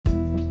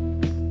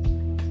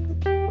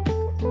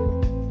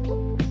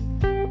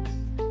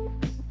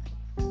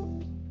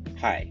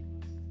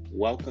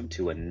welcome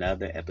to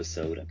another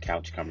episode of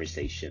Couch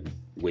Conversation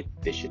with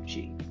Bishop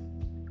G.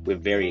 We're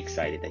very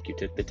excited that you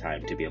took the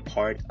time to be a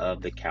part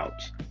of the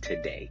couch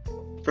today,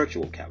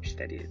 virtual couch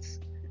that is.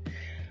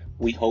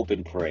 We hope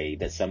and pray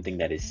that something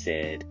that is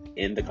said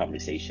in the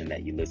conversation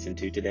that you listen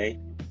to today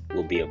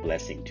will be a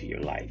blessing to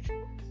your life.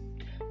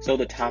 So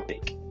the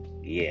topic,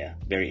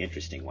 very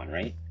interesting one,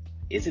 right?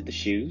 Is it the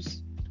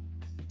shoes?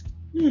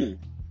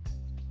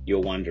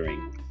 You're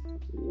wondering,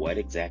 what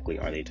exactly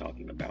are they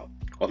talking about?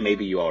 Or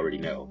maybe you already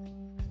know.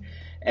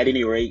 At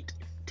any rate,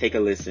 take a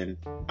listen.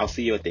 I'll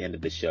see you at the end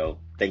of the show.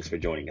 Thanks for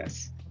joining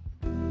us.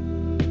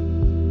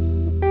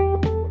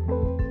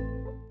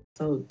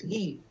 So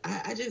deep.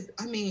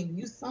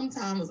 You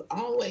sometimes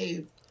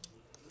always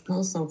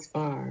go so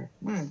far.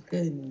 My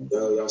goodness.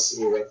 Yo, y'all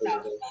see me right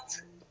there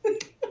today?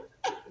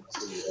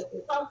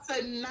 So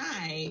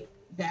tonight,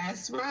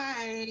 that's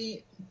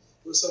right.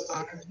 What's up?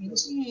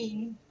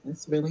 RBG.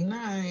 That's really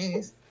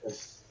nice.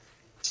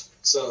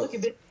 So look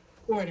at this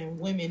supporting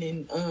women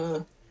in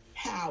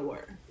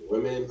power.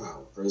 Women in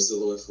power. Praise the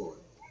Lord for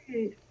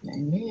it.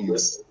 Amen.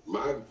 Listen,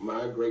 my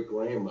great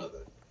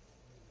grandmother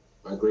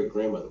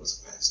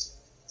was a pastor.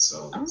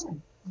 So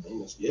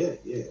yeah.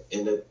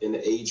 In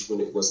the age when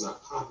it was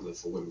not popular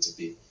for women to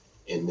be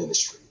in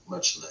ministry,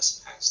 much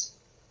less pastor.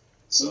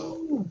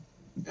 So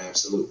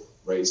absolutely.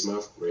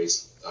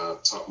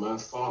 Taught my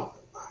father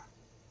by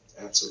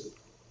it. Absolutely.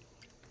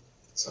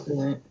 So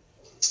good.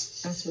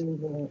 That's really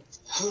good.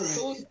 All right.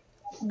 So,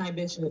 my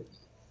Bishop.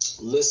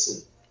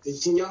 Listen,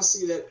 can y'all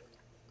see that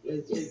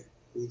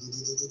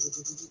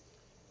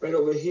right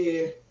over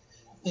here?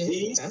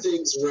 These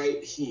things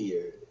right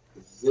here,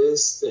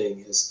 this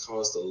thing has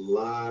caused a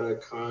lot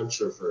of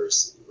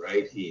controversy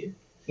right here.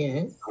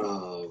 Yes.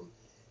 And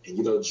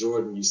you know,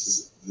 Jordan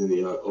used to,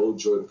 the old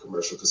Jordan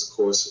commercial, because of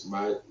course,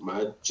 my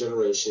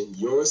generation,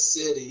 your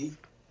city,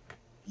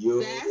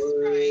 your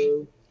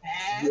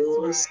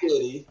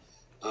city.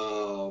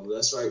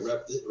 That's right,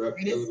 rep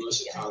Illinois,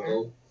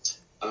 Chicago.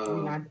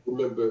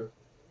 Remember,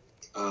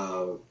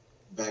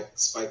 back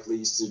Spike Lee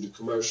used to do the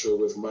commercial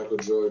with Michael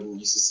Jordan,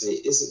 used to say,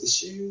 "Is it the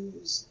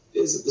shoes?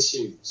 Is it the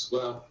shoes?"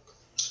 Well,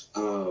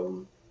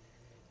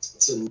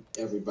 to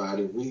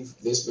everybody,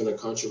 there's been a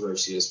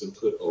controversy that's been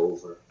put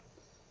over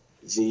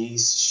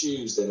these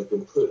shoes that have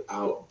been put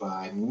out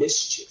by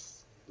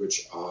Mischief,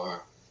 which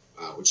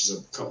is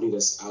a company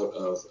that's out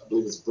of, I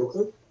believe it's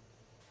Brooklyn.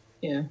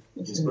 Yeah,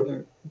 it's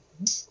Brooklyn,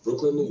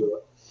 New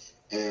York.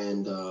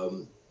 And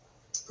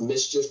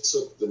Mischief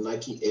took the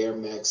Nike Air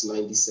Max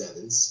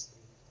 97s,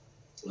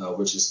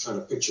 which is kind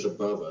of pictured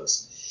above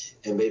us,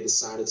 and they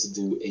decided to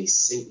do a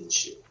Satan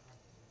shoe.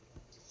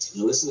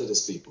 Now listen to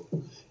this, people.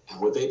 And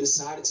what they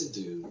decided to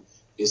do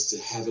is to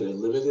have it a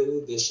limited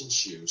edition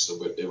shoe, so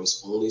there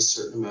was only a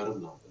certain amount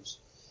of numbers,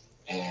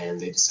 and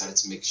they decided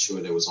to make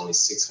sure there was only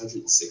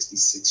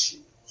 666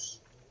 shoes.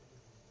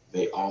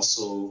 They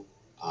also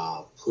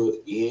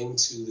put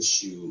into the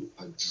shoe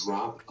a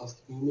drop of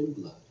human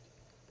blood.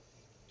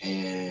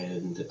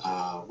 And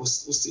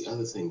what's the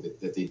other thing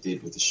that they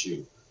did with the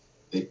shoe?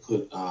 They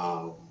put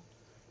a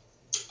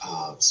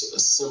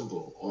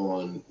symbol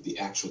on the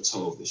actual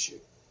toe of the shoe,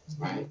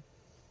 right?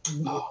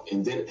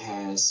 And then it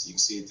has, you can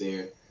see it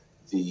there,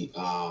 the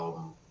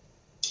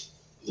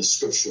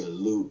scripture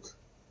Luke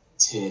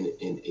 10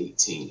 and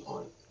 18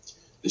 on it.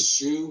 The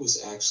shoe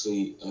was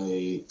actually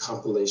a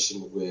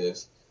compilation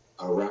with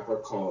a rapper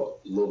called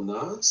Lil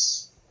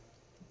Nas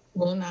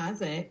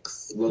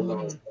X.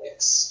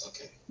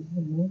 Okay.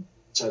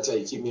 Trying to tell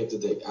you, keep me up to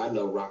date. I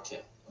know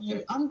Rakim.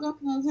 Okay. I'm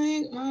gonna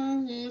take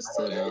my hands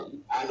to that.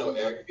 I know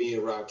Eric B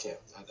and Rakim.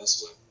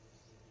 That's what.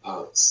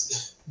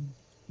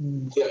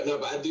 Yeah, no,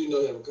 but I do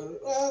know him. I'm gonna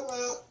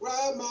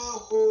ride my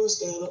horse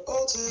down the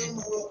old town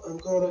mall. I'm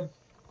gonna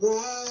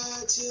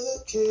ride till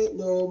I can't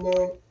no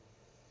more.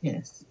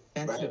 Yes,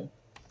 that's him.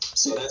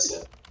 So that's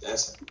him.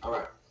 All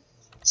right.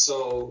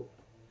 So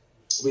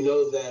we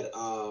know that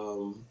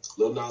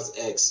Lil Nas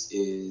X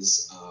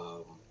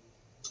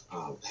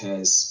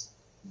has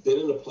been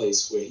in a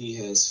place where he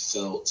has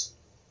felt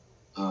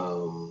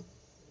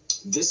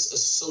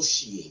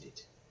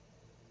disassociated,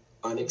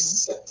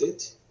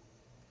 unaccepted.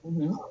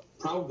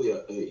 Probably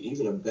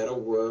even a better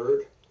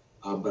word,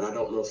 but I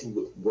don't know if he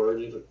would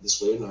word it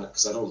this way or not,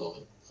 because I don't know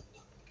him.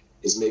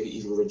 Is maybe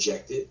even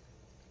rejected,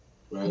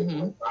 right?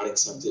 Not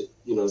accepted.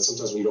 You know,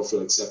 sometimes when you don't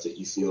feel accepted,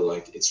 you feel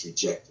like it's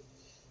rejected,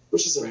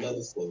 which is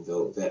another thing,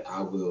 though, that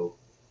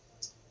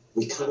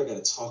we kind of got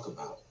to talk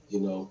about,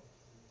 you know,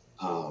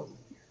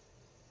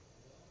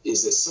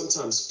 is that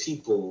sometimes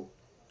people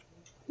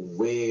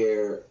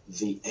wear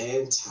the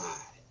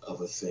anti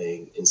of a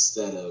thing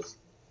instead of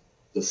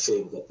the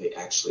thing that they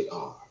actually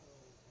are.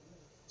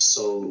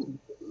 So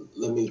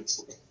let me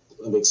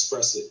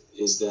express it,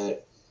 is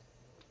that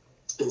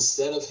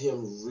instead of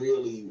him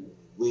really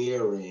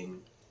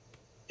wearing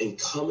and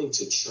coming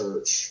to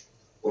church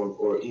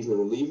or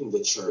even leaving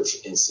the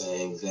church and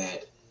saying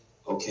that,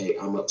 okay,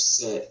 I'm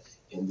upset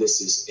and this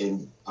is,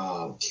 and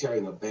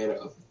carrying a banner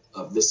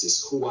of this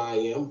is who I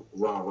am,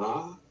 rah,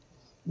 rah,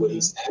 What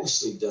he's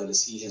actually done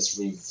is he has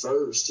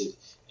reversed it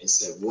and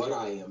said, what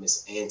I am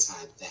is anti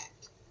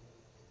that.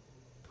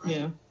 Right?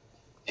 Yeah.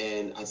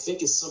 And I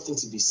think it's something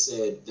to be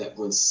said that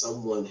when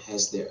someone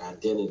has their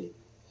identity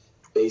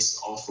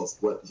based off of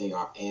what they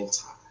are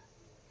anti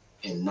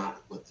and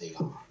not what they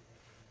are.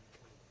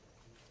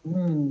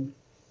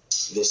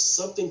 There's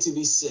something to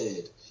be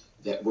said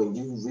that when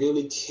you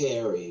really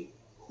carry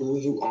who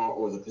you are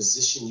or the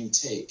position you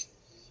take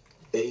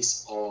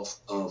based off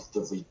of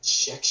the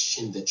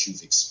rejection that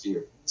you've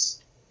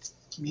experienced,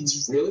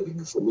 it's really,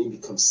 for me,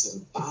 becomes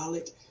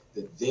symbolic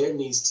that there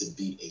needs to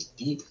be a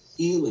deep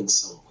healing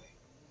somewhere.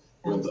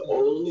 When the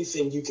only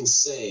thing you can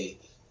say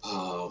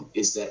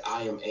is that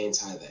I am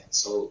anti that.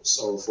 So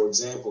for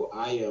example,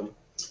 I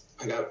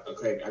got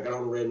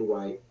on red and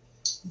white,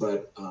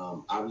 but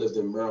I've lived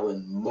in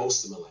Maryland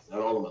most of my life, not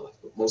all of my life,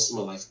 but most of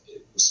my life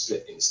it was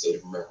split in the state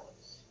of Maryland.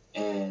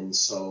 And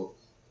so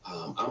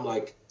I'm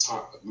like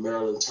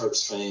Maryland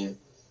Terps fan.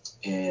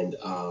 And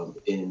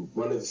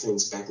one of the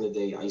things back in the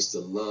day, I used to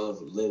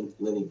love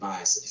Lenny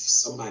Bias. If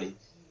somebody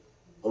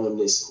on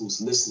this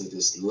who's listening to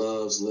this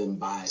loves Len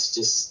Bias,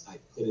 just like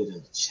put it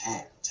in the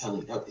chat.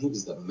 Telling he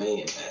was the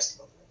man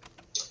basketball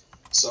player.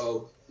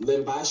 So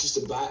Len Bias used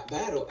to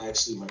battle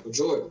actually Michael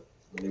Jordan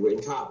when they were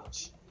in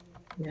college.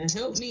 Yeah,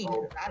 help me.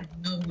 I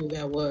didn't know who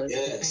that was.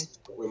 Yes,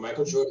 when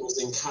Michael Jordan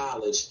was in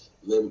college,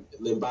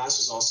 Len Bias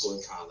was also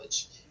in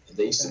college, and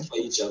they used to play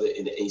each other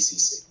in the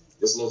ACC.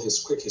 There's a little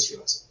quick history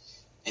lesson.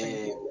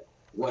 And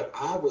what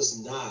I was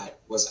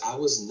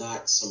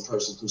not some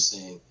person who's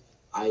saying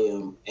I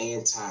am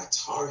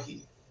anti-Tar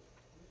Heel,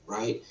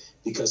 right?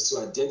 Because to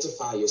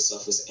identify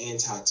yourself as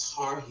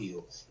anti-Tar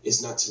Heel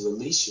is not to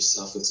release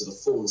yourself into the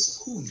fullness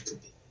of who you could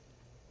be.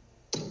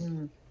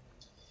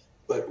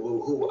 But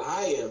who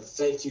I am,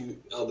 thank you,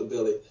 Elder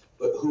Billy,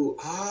 but who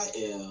I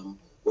am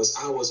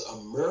I was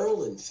a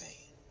Maryland fan.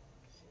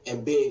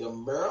 And being a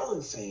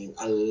Maryland fan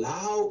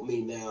allowed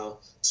me now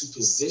to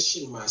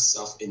position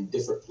myself in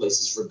different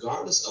places,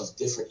 regardless of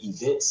different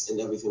events and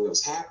everything that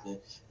was happening,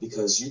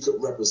 because I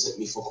could represent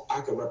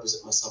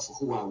myself for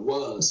who I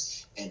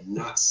was and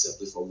not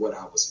simply for what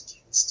I was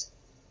against.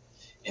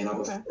 And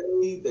I'm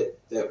afraid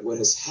that what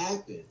has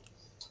happened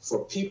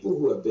for people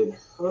who have been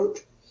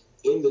hurt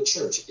in the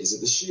church, is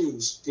it the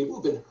shoes?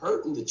 People who have been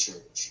hurt in the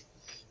church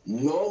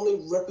normally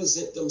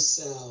represent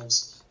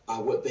themselves by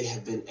what they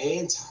have been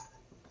anti,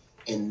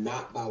 and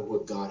not by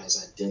what God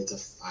has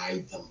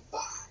identified them by.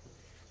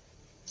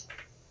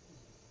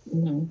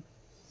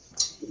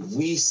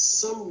 We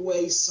some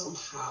way,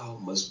 somehow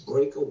must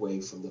break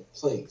away from the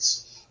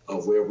place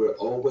of where we're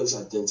always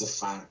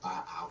identified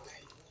by our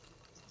pain.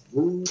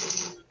 Ooh,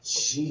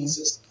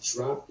 Jesus,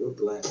 drop your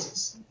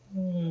glasses.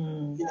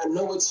 Yeah, I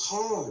know it's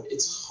hard.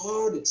 It's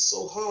hard. It's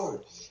so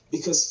hard.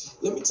 Because,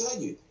 let me tell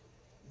you,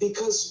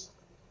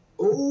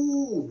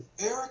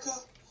 Erica,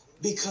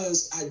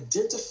 because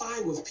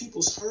identifying with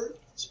people's hurt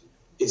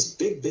is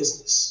big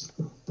business.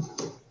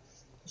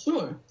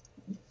 Sure.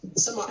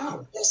 Some of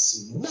our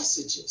best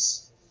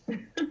messages.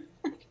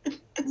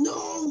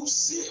 No,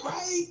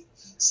 right?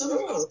 Some of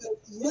our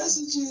best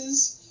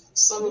messages,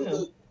 some of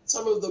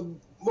the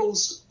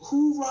most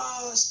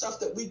hoorah stuff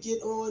that we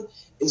get on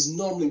is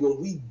normally when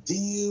we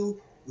deal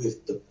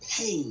with the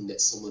pain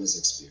that someone has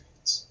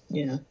experienced.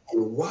 Yeah.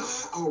 And why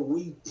are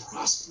we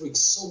prospering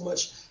so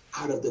much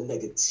out of the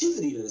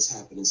negativity that has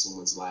happened in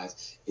someone's life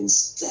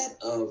instead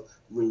of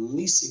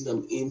releasing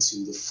them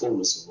into the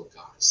fullness of what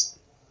God is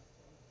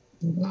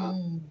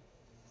saying?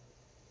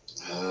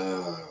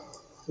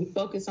 We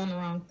focus on the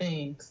wrong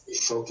things. We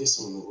focus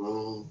on the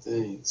wrong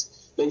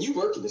things. Man, you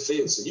work in the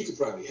field, so you could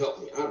probably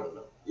help me. I don't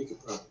know.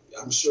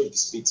 I'm sure you can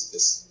speak to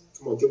this.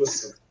 Come on, give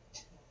us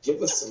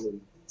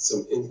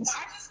some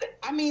insight.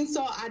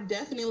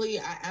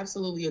 I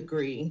absolutely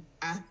agree.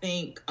 I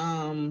think,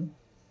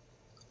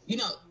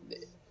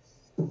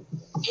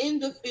 in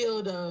the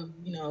field of,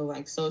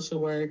 like social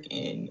work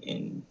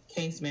and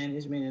case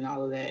management and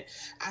all of that,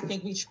 I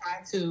think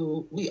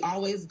we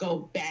always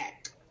go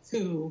back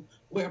to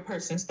where a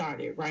person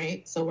started,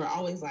 right? So we're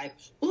always like,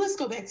 well, let's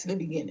go back to the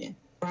beginning,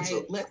 right?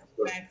 Sure. Let's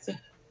go back to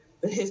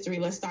the history.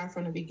 Let's start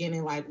from the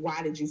beginning. Like,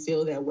 why did you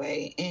feel that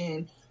way?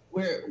 And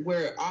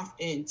we're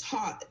often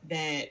taught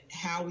that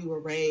how we were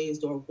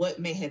raised or what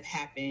may have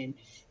happened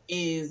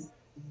is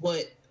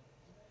what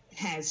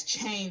has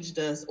changed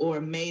us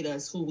or made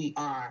us who we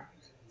are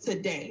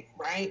today,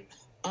 right?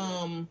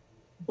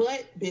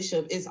 But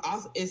Bishop, it's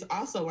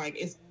also like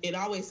it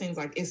always seems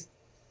like it's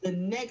the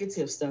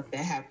negative stuff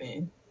that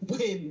happened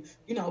when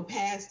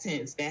past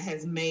tense that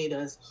has made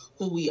us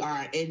who we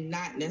are, and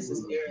not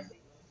necessarily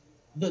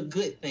the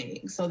good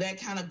things. So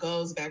that kind of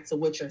goes back to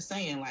what you're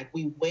saying. Like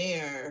we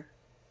wear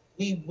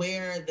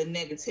the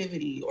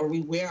negativity, or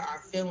we wear our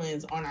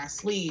feelings on our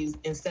sleeves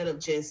instead of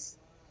just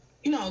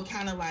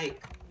kind of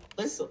like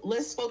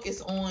let's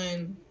focus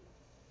on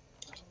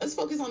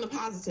the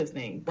positive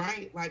thing,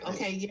 right? Like,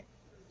 okay, yeah,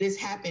 this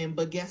happened,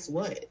 but guess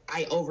what?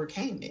 I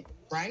overcame it,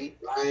 right?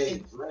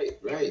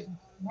 Right.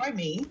 For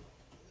me,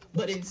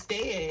 but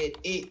instead,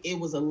 it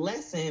was a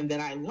lesson that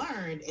I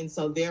learned, and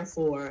so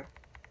therefore,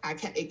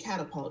 it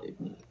catapulted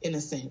me in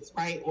a sense,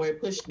 right? Or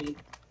it pushed me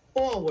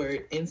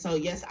forward. And so,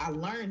 yes, I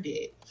learned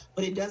it,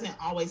 but it doesn't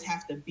always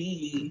have to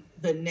be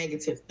the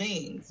negative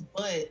things.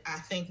 But I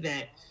think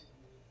that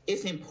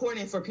it's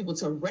important for people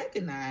to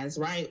recognize,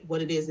 right,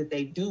 what it is that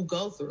they do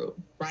go through,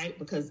 right?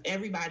 Because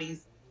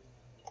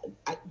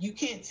you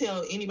can't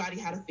tell anybody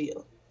how to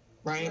feel,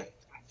 right?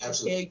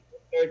 Absolutely.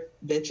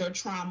 That your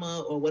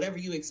trauma or whatever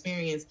you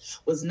experienced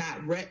was not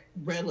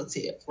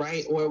relative,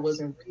 right? Or it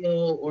wasn't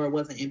real, or it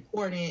wasn't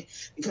important,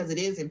 because it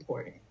is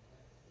important.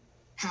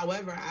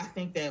 However, I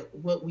think that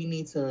what we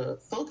need to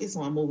focus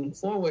on moving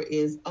forward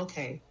is,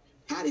 okay,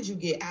 how did you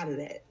get out of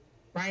that,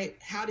 right?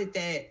 How did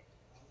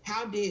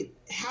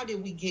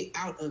we get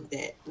out of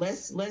that?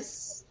 Let's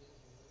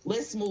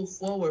move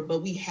forward.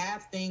 But we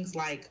have things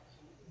like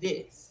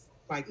this,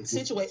 like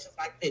situations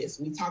like this.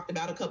 We talked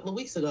about a couple of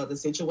weeks ago, the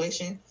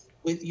situation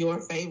with your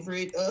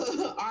favorite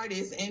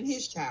artist and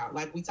his child.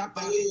 Like we talked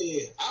about. Oh,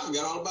 yeah. I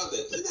forgot all about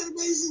that. Isn't that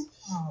amazing?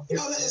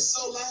 That is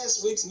so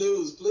last week's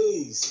news,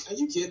 please. Are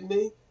you kidding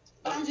me?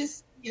 But I'm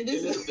just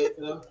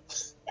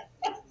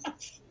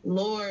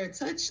Lord,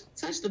 touch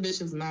the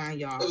bishop's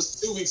mind, y'all. It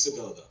was 2 weeks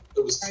ago, though.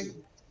 It was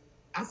 2.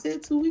 I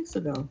said 2 weeks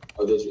ago.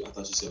 Oh, did you? I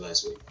thought you said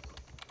last week.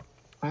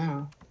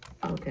 Wow.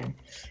 Okay.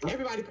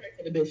 Everybody pray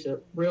for the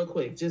bishop real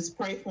quick. Just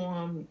pray for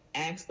him.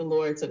 Ask the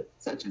Lord to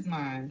touch his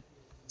mind.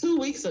 2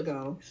 weeks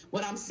ago.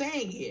 What I'm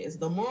saying is,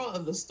 the moral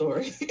of the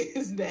story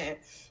is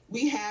that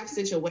we have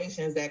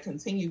situations that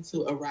continue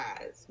to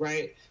arise,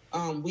 right?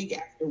 Week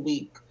after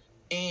week.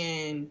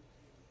 And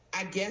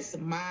I guess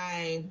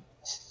it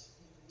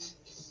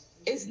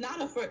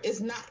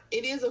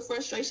is a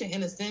frustration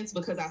in a sense,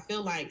 because I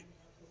feel like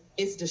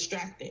it's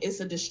distracting. It's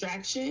a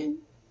distraction.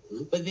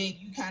 But then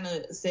you kind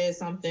of said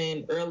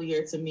something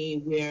earlier to me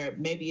where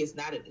maybe it's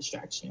not a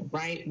distraction,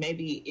 right?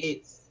 Maybe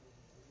it's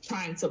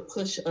trying to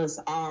push us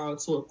all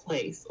to a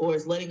place, or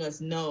it's letting us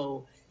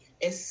know,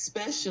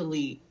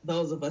 especially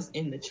those of us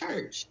in the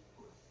church,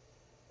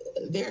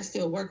 there's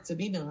still work to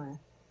be done.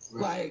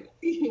 Right. Like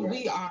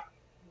we are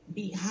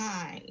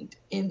behind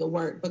in the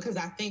work, because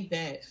I think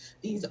that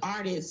these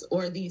artists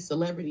or these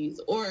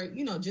celebrities or,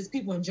 just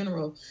people in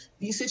general,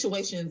 these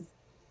situations,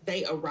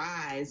 they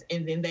arise,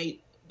 and then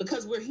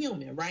because we're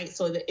human, right?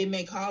 So that it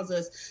may cause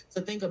us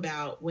to think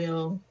about,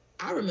 well,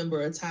 I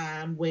remember a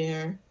time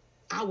where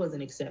I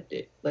wasn't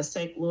accepted. Let's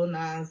take Lil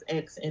Nas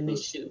X and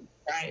this shoe,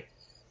 right?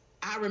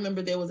 I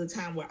remember there was a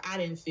time where I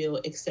didn't feel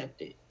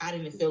accepted. I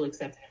didn't feel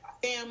accepted in my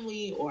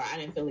family, or I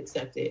didn't feel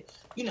accepted,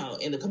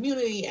 in the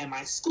community, at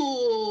my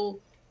school,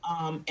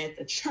 at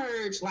the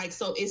church. Like,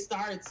 so it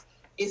starts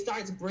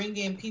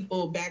bringing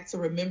people back to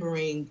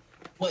remembering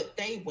what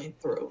they went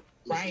through,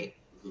 right?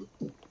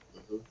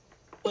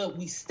 But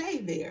we stay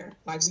there,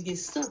 like we get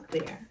stuck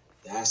there.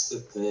 That's the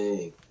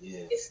thing,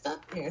 yeah. It's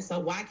stuck there. So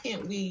why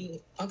can't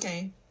we,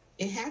 okay,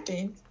 it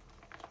happened,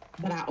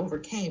 but I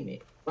overcame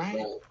it,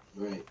 right?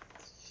 Right.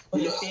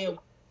 But instead,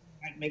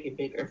 make it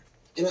bigger.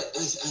 And I,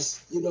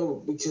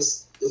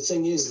 because the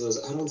thing is, though,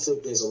 I don't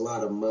think there's a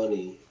lot of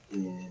money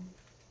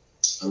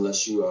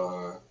unless you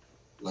are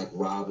like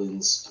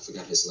Robbins. I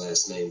forgot his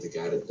last name, the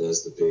guy that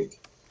does the big,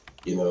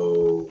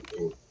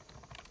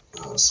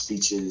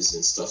 speeches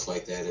and stuff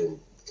like that in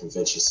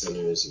convention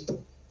centers,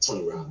 and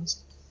Tony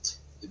Robbins.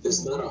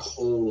 There's not a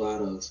whole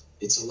lot of,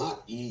 it's a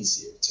lot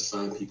easier to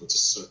find people to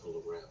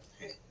circle around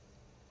pain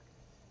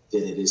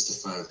than it is to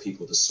find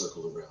people to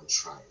circle around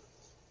triumph.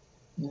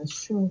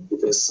 That's true.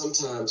 Because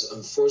sometimes,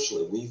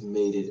 unfortunately, we've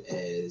made it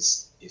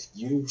as, if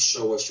you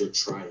show us your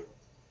triumph,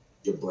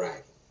 you're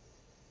bragging.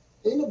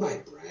 Ain't nobody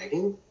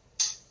bragging.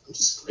 I'm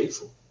just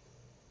grateful.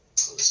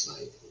 I was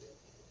like,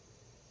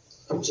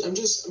 I'm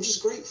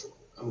just grateful.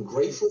 I'm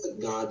grateful that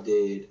God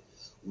did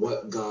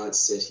what God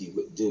said he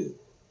would do.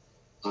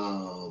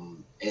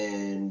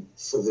 And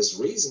for this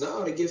reason, I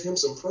ought to give him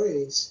some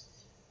praise.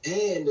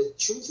 And the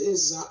truth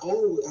is, I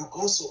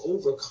also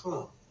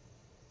overcome,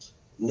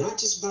 not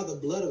just by the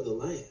blood of the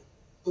Lamb,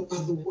 but by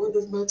the word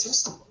of my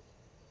testimony.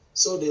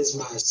 So it is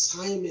my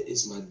assignment,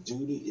 is my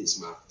duty,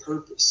 is my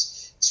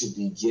purpose to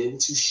begin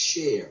to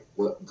share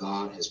what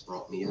God has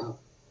brought me out.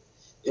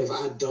 If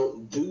I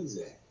don't do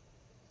that,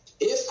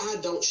 if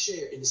I don't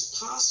share, and it's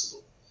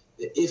possible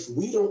that if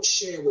we don't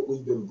share what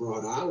we've been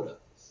brought out of,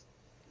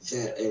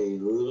 that a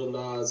Lil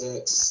Nas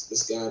X,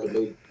 this guy that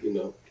made,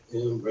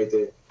 him right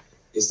there,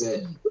 is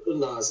that Lil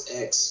Nas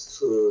X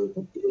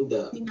could end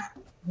up.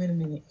 Wait a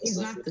minute. He's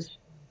not the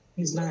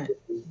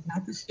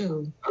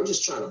shoe. I'm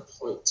just trying to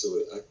point to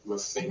it, like my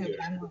finger.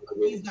 I know.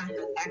 He's not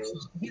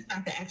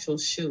the actual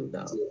shoe,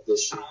 though. The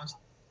shoe.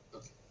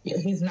 Okay. Yeah,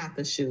 he's not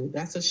the shoe.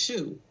 That's a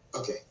shoe.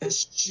 Okay, the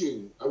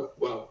shoe.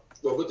 Well,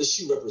 what the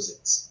shoe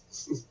represents.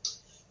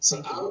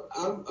 So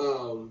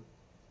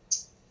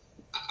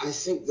I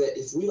think that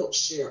if we don't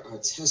share our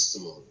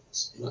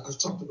testimonies, and I've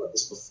talked about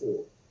this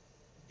before,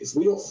 if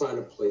we don't find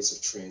a place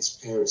of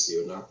transparency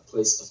or not a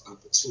place of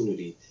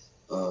opportunity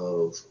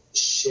of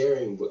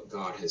sharing what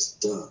God has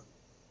done,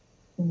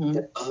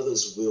 that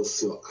others will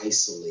feel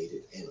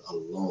isolated and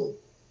alone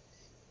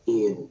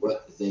in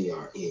what they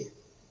are in.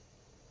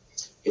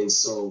 And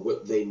so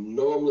what they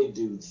normally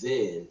do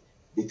then,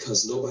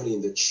 because nobody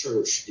in the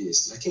church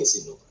is, and I can't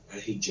say nobody, I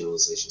hate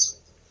generalizations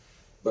like that,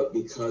 but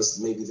because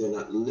maybe they're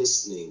not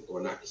listening or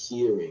not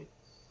hearing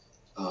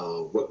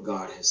what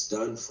God has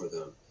done for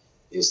them,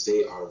 is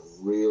they are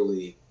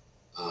really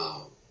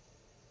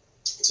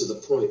to the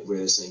point where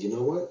they're saying, you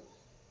know what,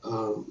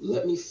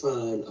 let me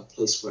find a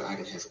place where I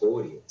can have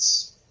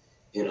audience.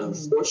 And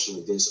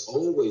unfortunately, there's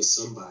always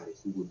somebody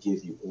who will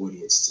give you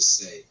audience to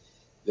say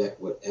that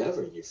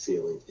whatever you're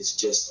feeling is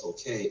just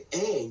okay,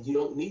 and you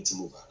don't need to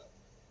move out of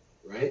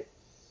it, right?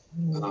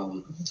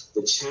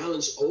 The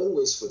challenge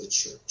always for the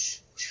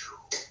church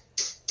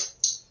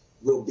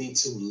will be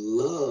to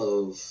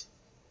love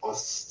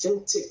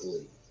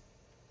authentically.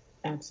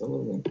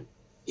 Absolutely.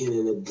 In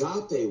an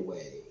agape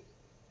way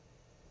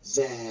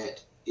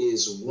that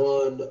is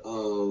one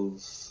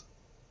of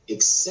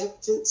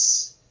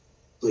acceptance,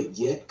 but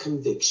yet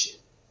conviction.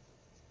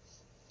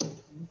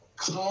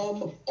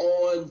 Come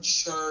on,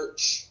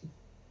 church.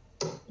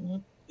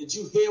 Did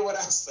you hear what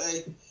I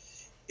say?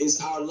 Is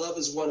our love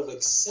is one of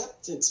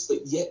acceptance,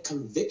 but yet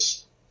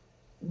conviction.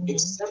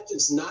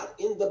 Acceptance not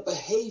in the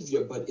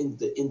behavior, but in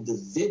the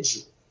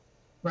individual.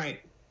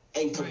 Right.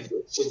 And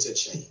conviction to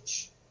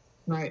change.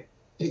 Right.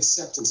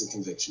 Acceptance and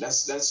conviction.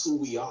 That's who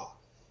we are.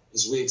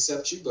 Is we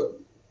accept you,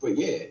 but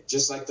yeah,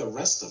 just like the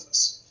rest of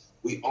us,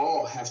 we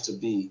all have to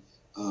be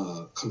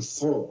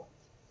conformed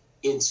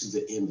into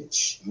the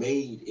image,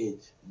 made in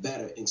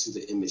better into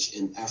the image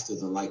and after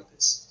the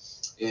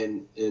likeness.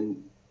 And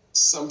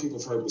some people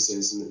have heard me say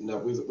this, and now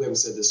we haven't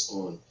said this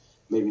on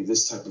maybe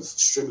this type of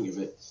streaming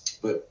event,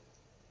 but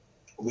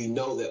we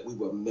know that we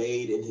were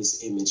made in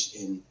his image,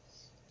 and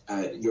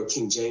your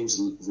King James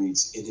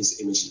reads in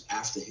his image and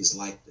after his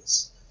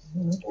likeness.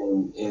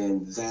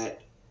 And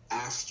that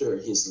after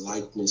his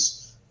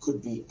likeness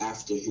could be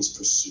after his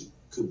pursuit,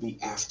 could be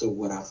after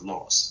what I've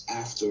lost,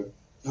 after,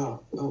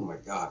 oh my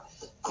God,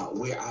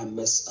 where I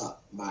mess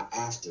up,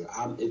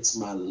 it's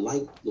my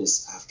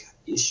likeness I've got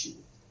issue.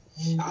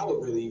 I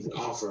would really even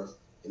offer,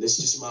 and this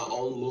is just my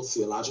own little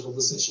theological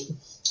position,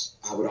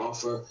 I would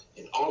offer,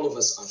 and all of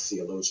us are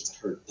theologians. I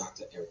heard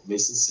Dr. Eric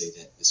Mason say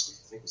that this week.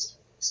 I think it was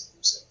Eric Mason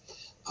who said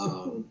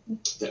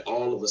that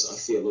all of us are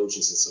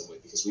theologians in some way,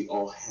 because we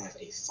all have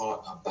a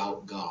thought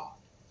about God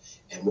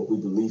and what we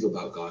believe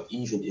about God,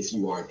 even if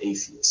you are an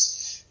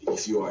atheist.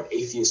 If you are an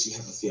atheist, you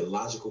have a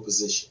theological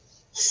position.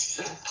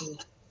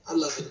 I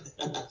love it.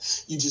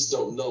 You just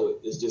don't know it.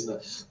 It's just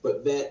not.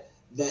 But that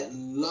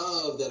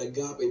love, that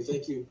agape,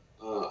 thank you,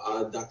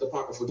 Dr.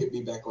 Parker, for getting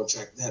me back on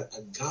track. That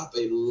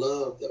agape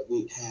love that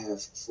we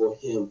have for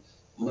him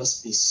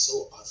must be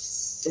so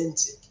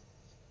authentic,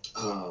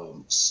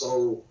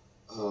 so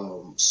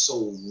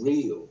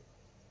real,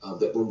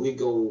 that when we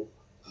go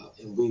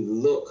and we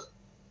look,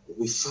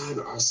 we find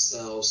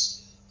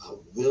ourselves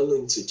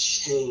willing to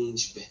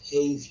change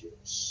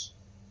behaviors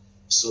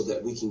so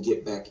that we can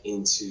get back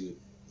into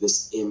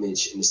this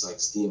image. And it's like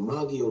it's the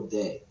Imago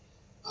Dei,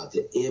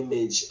 the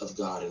image of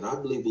God. And I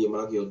believe the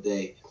Imago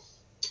Dei,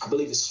 I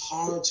believe it's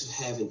hard to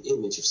have an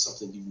image of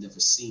something you've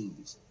never seen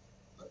before.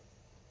 But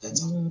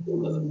that's a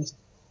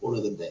whole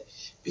other day,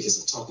 because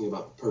I'm talking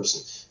about the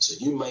person. So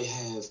you may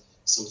have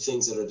some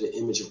things that are the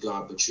image of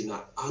God, but you're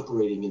not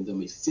operating in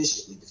them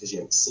efficiently because you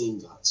haven't seen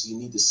God. So you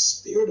need the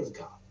Spirit of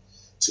God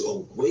to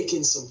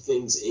awaken some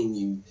things in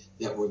you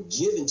that were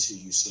given to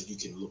you so you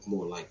can look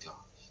more like God.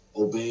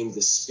 Obeying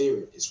the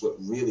Spirit is what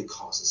really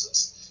causes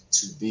us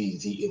to be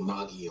the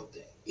Imago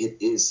Dei. It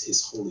is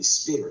his Holy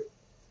Spirit.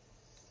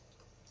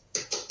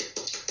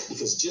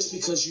 Because just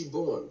because you're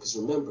born, because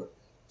remember,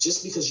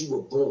 just because you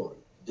were born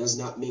does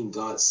not mean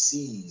God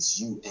sees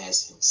you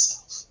as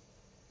himself.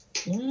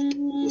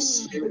 The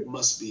Spirit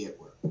must be at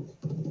work.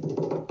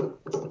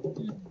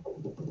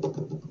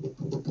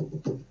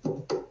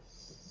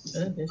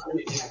 I'm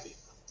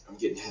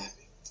getting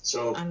happy.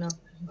 So I know.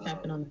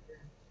 Tapping on the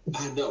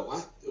I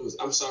know.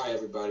 I'm sorry,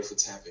 everybody, for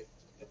tapping.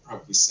 It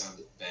probably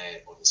sounded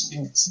bad on the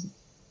speakers.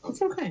 Okay.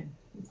 It's okay.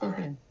 It's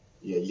okay. Right.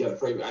 Yeah, you gotta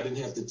pray. I didn't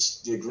have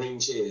the green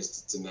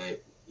chairs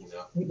tonight. You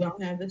know, you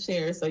don't have the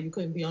chairs, so you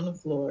couldn't be on the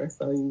floor.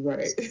 So you're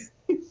right.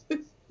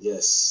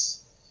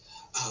 Yes.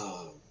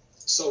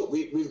 So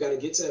we've got to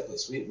get to that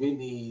place. We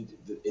need,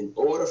 in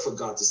order for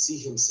God to see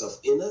himself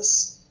in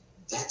us,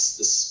 that's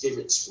the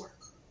Spirit's work.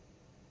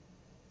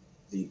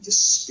 The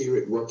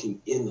Spirit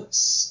working in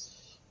us.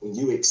 When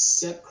you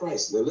accept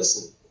Christ, now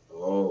listen,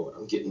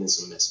 I'm getting in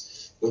some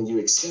mess. When you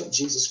accept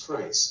Jesus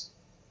Christ,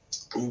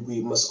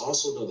 we must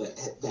also know that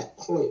at that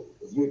point,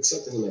 if you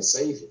accept him as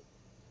Savior,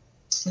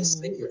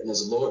 and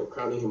as Lord,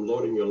 crowning him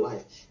Lord in your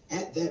life,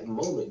 at that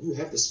moment, you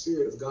have the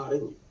Spirit of God in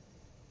you.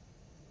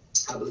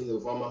 I believe that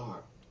with all my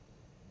heart.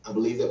 I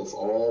believe that with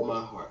all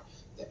my heart,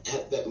 that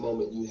at that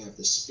moment you have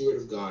the Spirit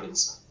of God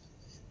inside,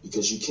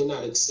 because you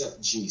cannot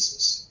accept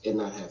Jesus and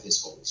not have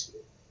his Holy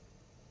Spirit.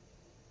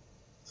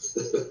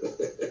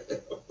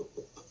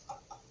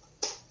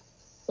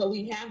 So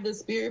we have the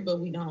Spirit, but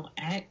we don't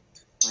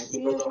act like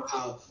we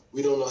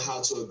don't know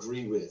how to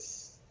agree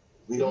with.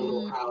 We don't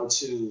know how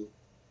to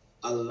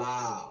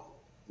allow.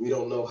 We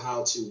don't know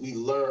how to. We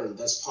learn.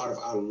 That's part of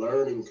our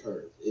learning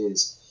curve.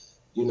 Is,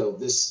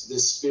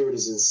 this spirit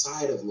is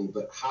inside of me,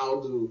 but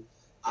how do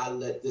I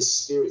let this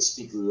spirit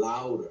speak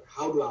louder?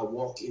 How do I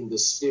walk in the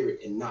spirit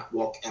and not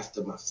walk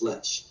after my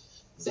flesh?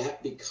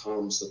 That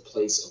becomes the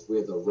place of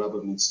where the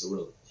rubber meets the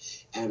road.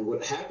 And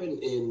what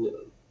happened in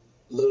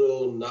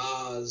Lil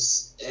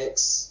Nas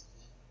X,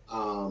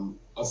 from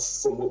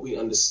what we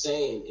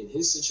understand in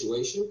his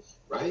situation,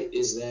 right,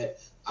 is that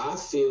I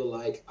feel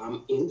like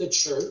I'm in the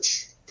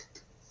church,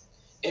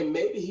 and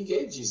maybe he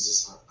gave Jesus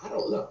his heart. I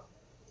don't know.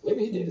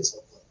 Maybe he did at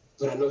some point.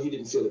 But I know he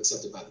didn't feel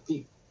accepted by the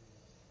people.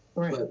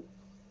 Right.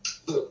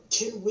 But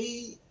can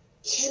we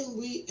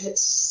at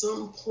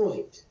some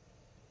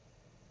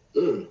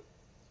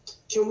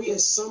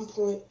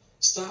point,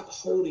 stop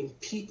holding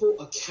people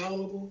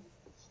accountable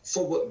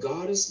for what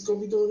God is going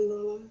to be doing in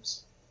our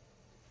lives?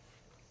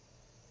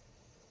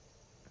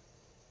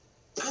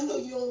 I know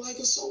you don't like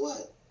it, so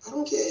what? I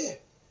don't care.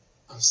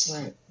 I'm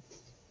sorry. Right.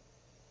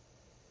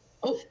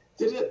 Oh,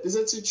 is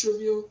that too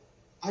trivial?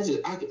 I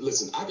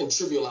can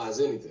trivialize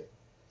anything.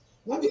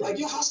 I'd be like,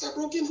 your house got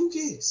broken. Who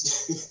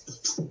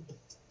cares?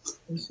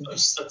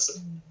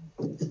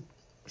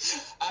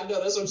 I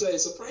know, that's what I'm saying.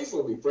 So pray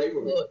for me. Pray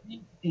for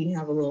me. You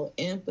have a little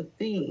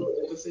empathy.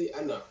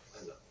 I know.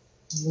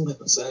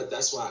 So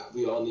that's why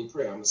we all need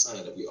prayer. I'm a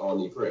sign that we all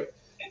need prayer.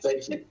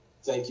 Thank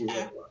you.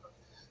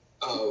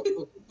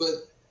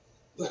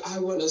 But I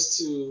want us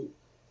to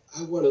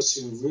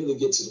really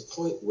get to the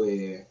point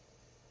where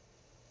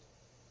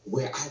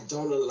I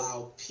don't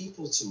allow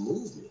people to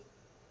move me.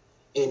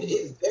 And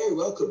it very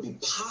well could be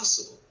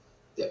possible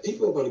that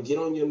people are going to get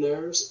on your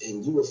nerves,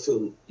 and you will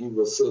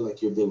feel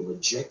like you're being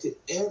rejected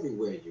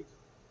everywhere you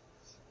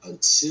go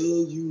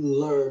until you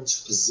learn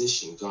to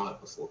position God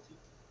before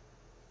people.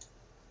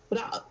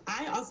 But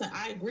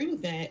I agree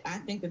with that. I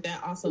think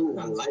that also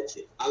I like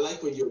it. I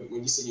like when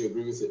you say you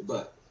agree with it,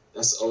 but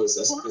that's and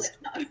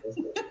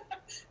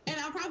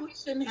I probably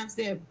shouldn't have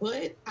said,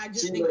 but I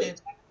just think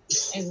that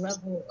a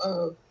level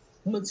of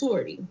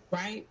maturity,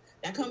 right?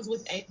 That comes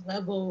with a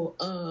level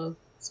of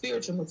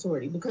spiritual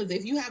maturity, because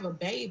if you have a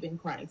babe in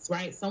Christ,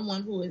 right,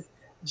 someone who is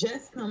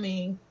just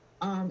coming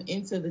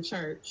into the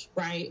church,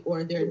 right,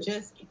 or they're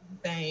just getting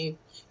saved,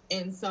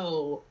 and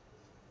so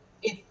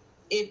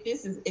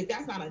if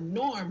that's not a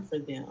norm for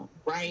them,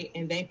 right,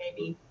 and they may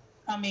be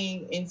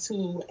coming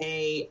into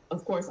a,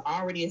 of course,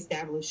 already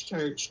established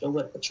church or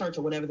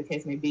whatever the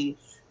case may be,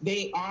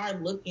 they are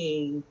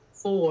looking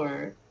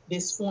for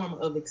this form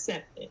of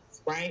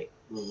acceptance, right?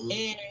 Mm-hmm.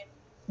 And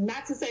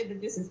not to say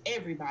that this is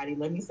everybody.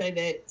 Let me say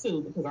that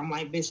too, because I'm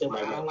like Bishop.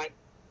 I don't like to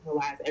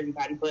generalize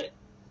everybody, but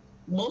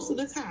most of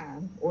the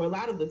time, or a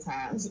lot of the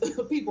times,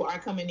 people are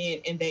coming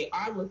in and they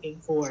are looking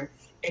for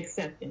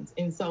acceptance.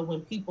 And so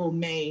when people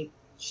may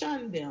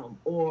shun them,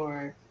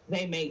 or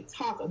they may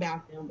talk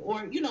about them,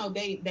 or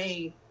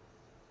they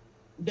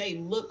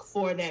look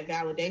for that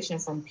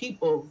validation from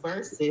people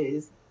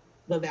versus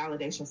the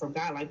validation from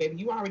God. Like, baby,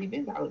 you already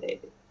been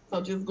validated,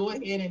 so just go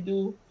ahead and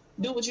do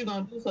what you're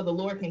going to do, so the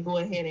Lord can go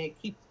ahead and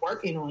keep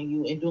working on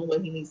you and doing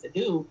what he needs to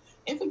do,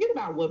 and forget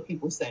about what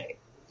people say.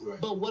 Right.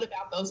 But what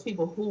about those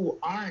people who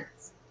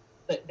aren't,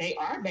 they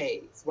are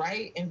babes,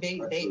 right? And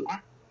they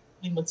aren't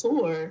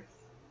mature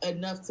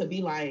enough to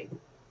be like,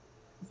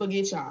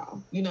 forget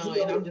y'all, and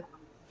I'm just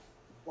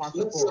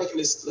walking forward.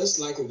 Let's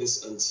liken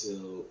this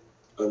unto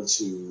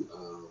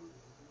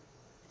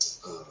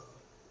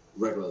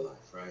regular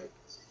life, right?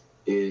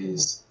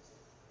 Is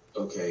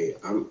okay,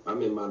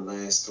 I'm in my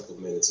last couple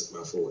of minutes of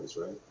my 40s,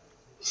 right?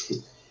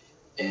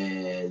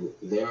 And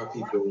there are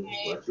people,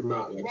 watch your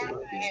mouth,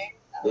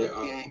 there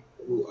are people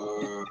who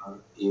are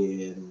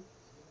in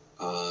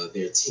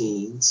their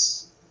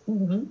teens.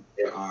 Mm-hmm.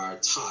 There are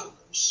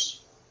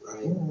toddlers,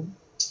 right? Mm-hmm.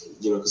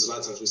 Because a lot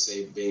of times we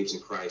say babes in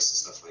Christ and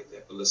stuff like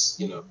that, but let's,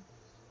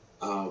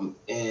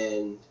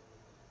 and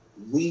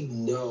we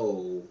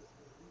know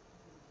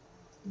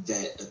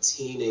that a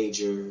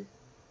teenager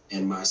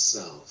and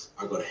myself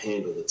are going to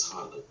handle the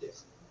toddler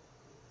different,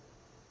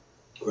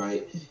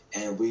 right?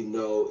 And we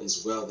know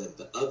as well that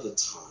the other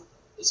toddler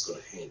is going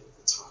to handle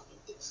the toddler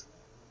different,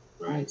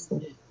 right?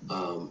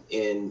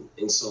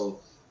 And so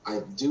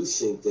I do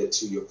think that,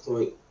 to your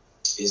point,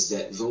 is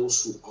that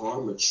those who are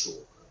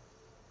mature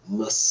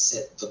must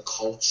set the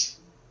culture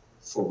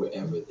for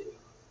wherever they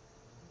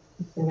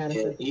are.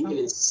 And even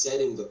in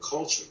setting the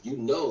culture,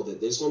 that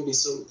there's going to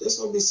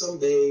be some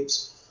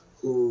babes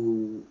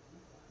who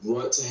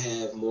want to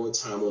have more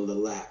time on the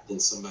lap than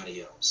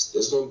somebody else.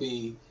 There's going to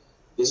be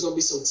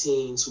some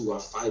teens who are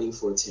fighting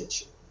for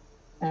attention.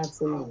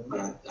 Absolutely.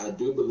 But I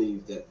do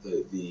believe that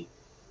the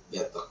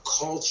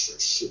culture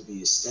should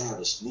be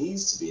established,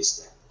 needs to be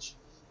established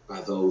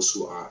by those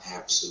who are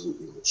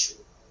absolutely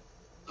mature.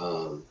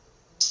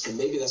 And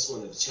maybe that's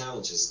one of the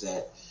challenges,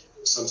 that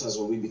sometimes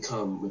when we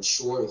become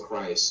mature in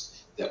Christ,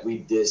 that we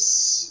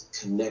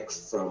disconnect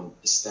from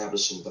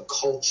establishing the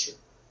culture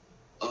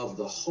of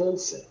the whole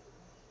thing.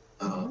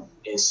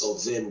 And so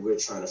then we're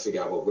trying to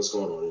figure out what's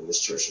going on in this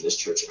church. In this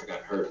church, I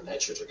got hurt. In that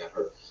church, I got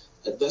hurt.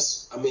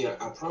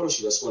 I promise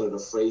you, that's one of the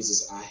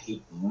phrases I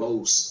hate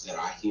most that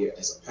I hear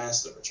as a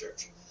pastor of a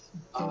church.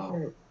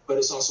 But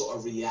it's also a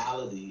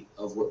reality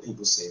of what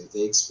people say that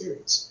they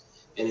experience.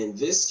 And in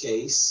this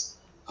case,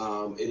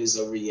 it is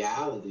a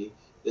reality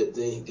that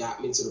they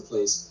got me to the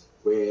place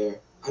where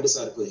I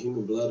decided to put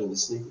human blood in the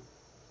sneaker.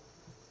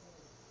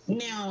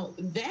 Now,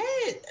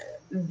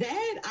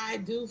 that I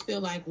do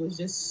feel like was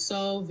just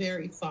so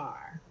very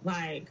far.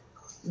 Like,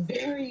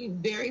 very,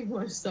 very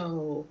much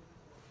so,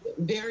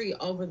 very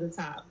over the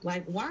top.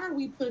 Like, why are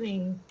we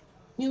putting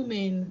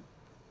human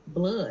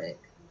blood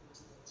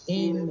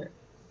in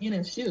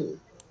a shoe?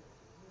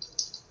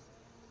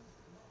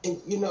 And,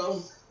 you know...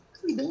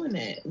 Why are we doing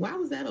that? Why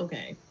was that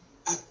okay?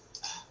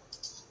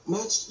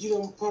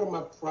 Part of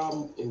my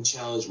problem and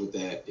challenge with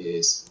that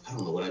is, I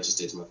don't know what I just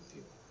did to my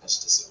computer. I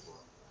just did something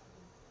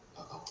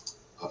wrong.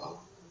 Uh-oh.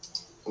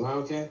 Am I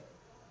okay?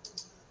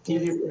 Can you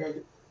hear me, Erica?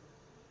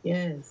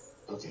 Yes.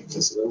 Okay,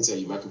 because let me tell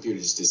you, my computer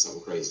just did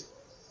something crazy.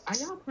 Are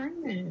y'all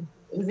praying?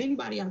 Is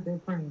anybody out there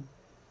praying?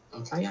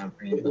 Okay. Are y'all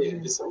praying? Yeah,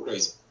 it did something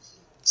crazy.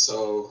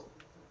 So,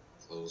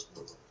 close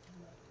program.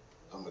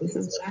 Oh, this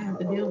is what I have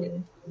to deal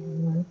with.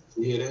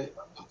 You hear that?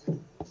 Okay.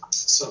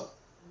 So,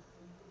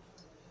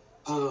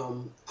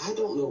 I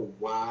don't know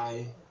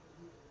why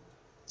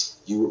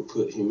you would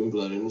put human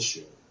blood in the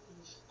shoe.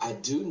 I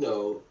do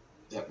know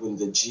that when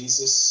the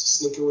Jesus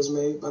sneaker was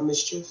made by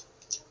Mischief,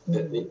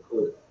 that they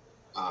put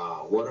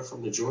water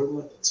from the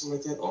Jordan, something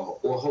like that,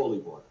 or holy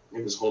water.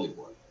 Maybe it was holy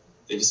water.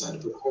 They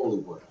decided to put holy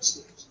water in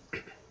sneakers.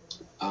 If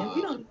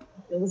you don't know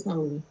it was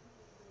holy,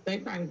 they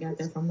probably got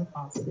that from the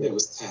faucet. It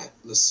was tap.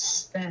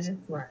 Listen. That's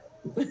right.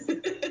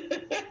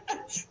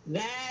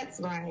 That's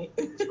right.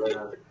 It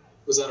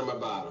was out of my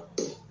bottle.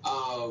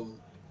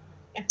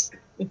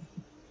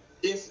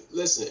 And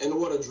the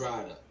water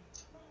dried up.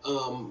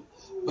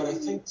 But I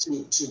think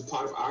to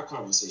part of our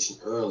conversation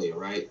earlier,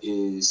 right,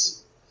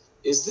 is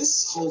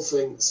this whole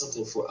thing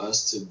something for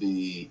us to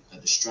be a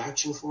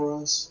distraction for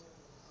us?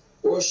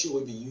 Or should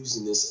we be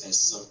using this as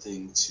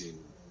something to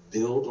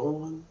build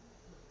on,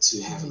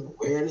 to have an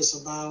awareness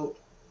about,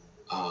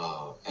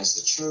 as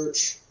the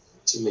church,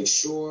 to make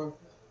sure?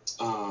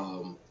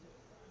 I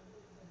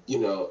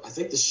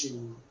think the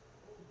shoe,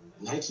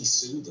 Nike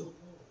sued them.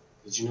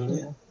 Did you know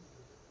that?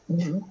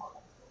 Mm-hmm.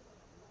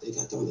 They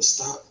got them to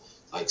stop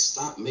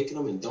making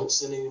them and don't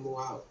send any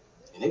more out.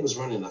 And they was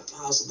running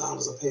 $1,000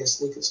 a pair of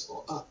sneakers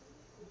or up.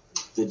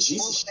 The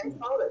Jesus shoe.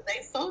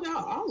 They sold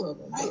out all of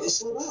them. Right, they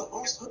sold out.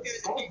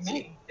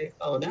 They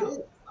sold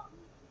out.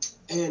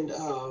 And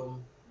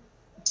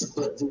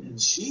but the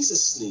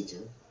Jesus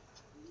sneaker,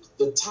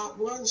 the top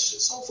one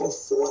sold for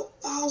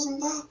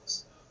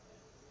 $4,000.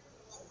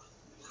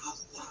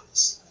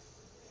 $4,000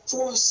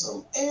 for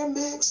some Air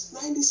Max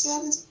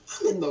 97s.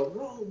 I'm in the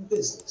wrong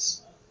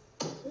business.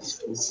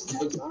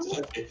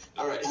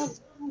 All right.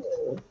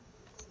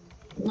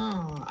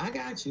 No, I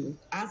got you.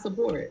 I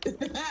support.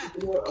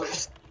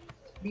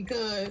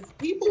 Because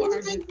people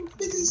are just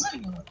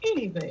money on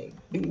anything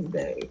these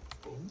days.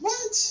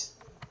 What?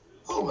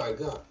 Oh my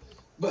God.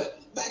 But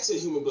back to the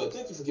human blood.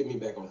 Thank you for getting me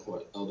back on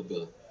point, Elder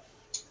Billy.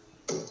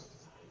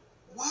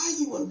 Why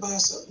you want to buy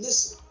something?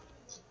 Listen,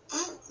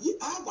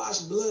 I wash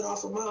blood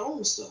off of my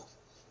own stuff.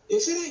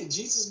 If it ain't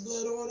Jesus'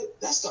 blood on it,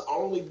 that's the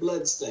only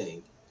blood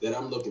stain that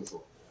I'm looking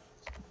for.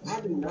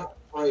 I do not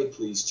pray,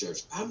 please,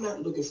 church. I'm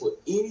not looking for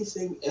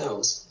anything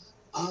else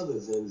other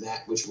than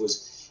that which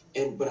was.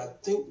 But I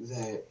think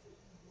that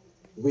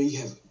we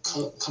have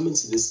come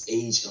into this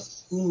age of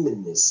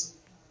humanism.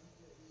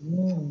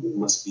 We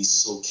must be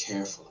so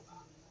careful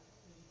about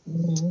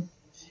it.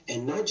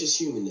 And not just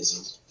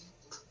humanism.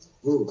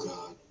 Oh,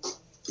 God.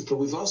 But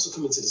we've also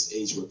come into this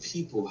age where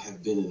people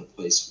have been in a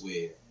place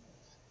where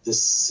the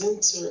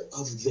center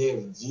of their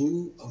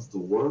view of the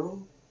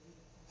world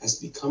has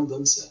become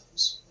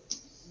themselves.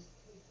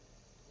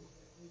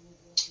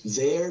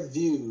 Their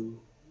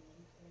view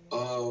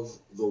of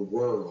the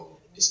world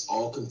is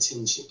all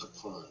contingent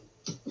upon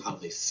how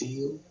they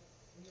feel,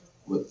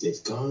 what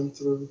they've gone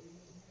through,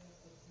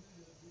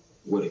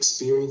 what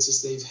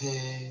experiences they've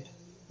had,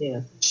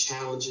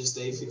 challenges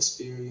they've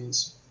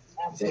experienced.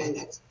 Absolutely.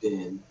 That has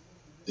been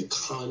the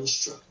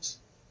construct.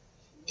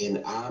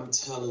 And I'm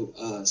telling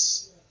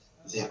us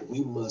that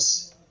we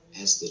must,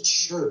 as the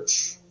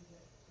church,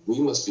 we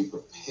must be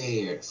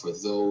prepared for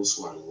those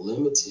who are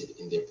limited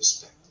in their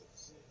perspective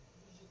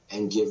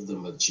and give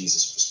them a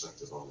Jesus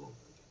perspective all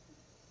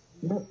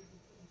over again.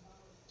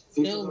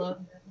 Still love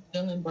them,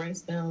 still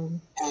embrace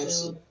them,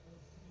 absolutely.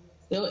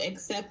 Still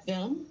accept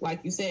them,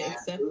 like you said,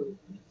 accept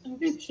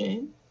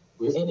conviction. And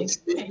we're going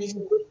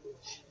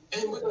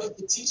to have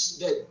to teach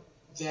that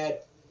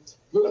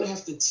we're going to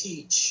have to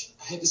teach.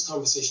 I had this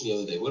conversation the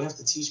other day. We're going to have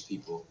to teach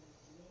people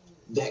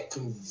that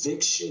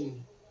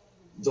conviction,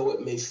 though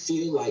it may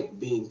feel like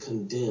being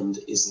condemned,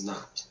 is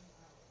not.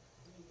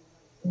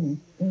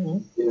 Mm-hmm.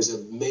 There's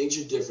a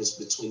major difference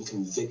between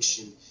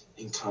conviction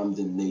and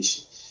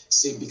condemnation.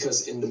 See,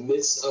 because in the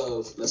midst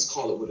of, let's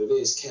call it what it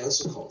is,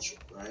 cancel culture,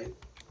 right?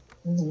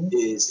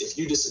 Is if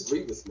you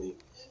disagree with me,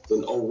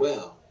 then oh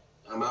well,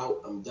 I'm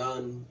out, I'm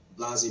done,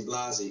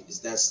 blasey is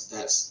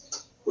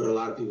that's what a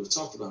lot of people have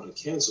talked about in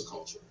cancel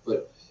culture.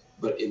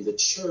 But in the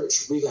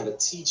church, we got to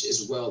teach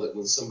as well that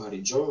when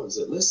somebody joins,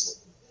 that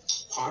listen,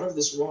 part of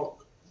this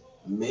walk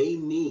may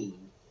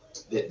mean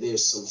that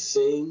there's some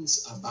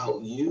things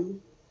about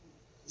you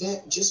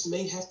that just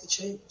may have to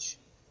change.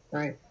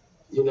 Right.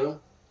 You know,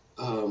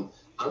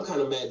 I'm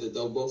kind of mad that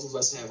though both of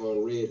us have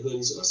on red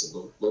hoodies. I said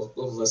both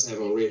of us have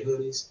on red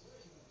hoodies.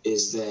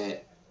 Is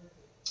that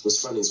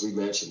what's funny is we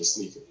matching the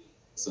sneaker.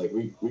 It's like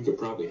we could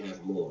probably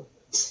have more.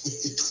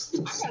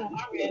 I got on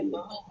my red,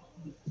 but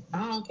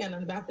I don't care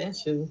nothing about that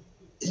shoe.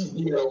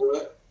 You know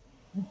what?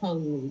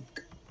 Holy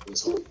week.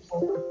 It's Holy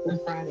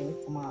Week. Friday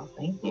is tomorrow.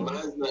 Thank you.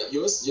 Mine's not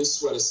yours. Your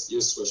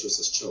sweatshirt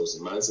says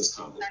chosen. Mine says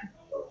Kamala.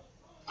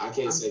 I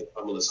can't say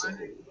Kamala's for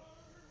Holy.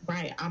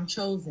 Right. I'm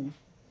chosen.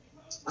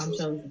 I'm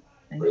chosen.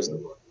 Praise the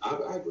Lord.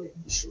 I agree.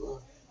 You sure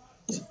are.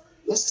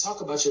 Let's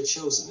talk about your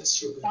chosenness,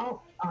 Sugar.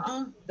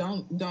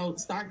 Don't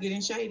start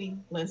getting shady.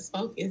 Let's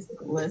focus.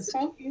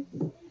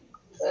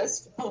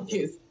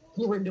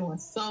 You were doing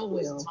so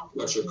well. Let's talk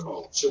about your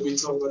call. Should we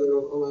talk about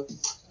it?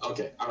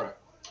 Okay, all right.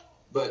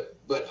 But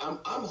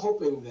I'm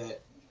hoping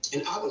that,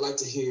 and I would like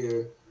to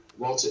hear,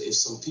 Walter, if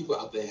some people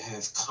out there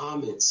have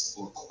comments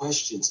or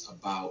questions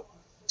about,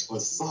 or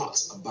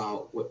thoughts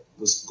about what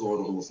was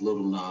going on with Lil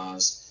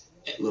Nas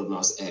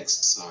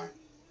X,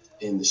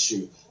 in the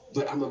shoe.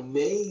 But I'm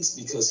amazed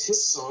because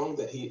his song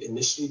that he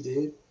initially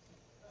did,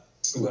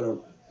 I'm gonna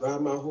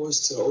ride my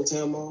horse to the Old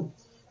Town Mall.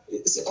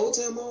 Is it Old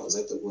Town Mall? Is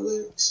that the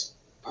lyrics?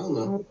 I don't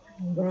know.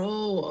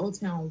 Old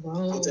Town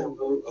Road. Old Town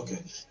Road.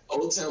 Okay.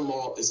 Old Town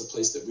Mall is a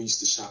place that we used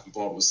to shop in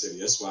Baltimore City.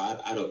 That's why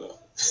I don't know.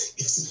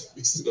 We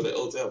used to go to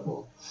Old Town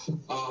Mall.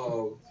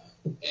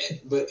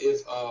 But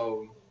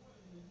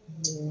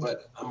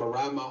I'm gonna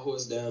ride my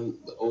horse down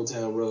the Old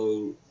Town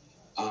Road.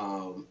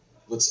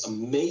 What's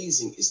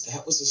amazing is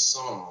that was a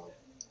song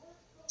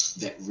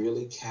that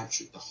really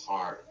captured the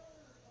heart,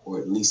 or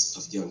at least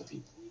of young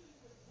people.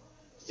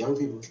 Young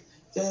people,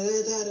 da,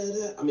 da, da, da,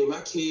 da. I mean,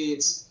 my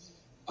kids,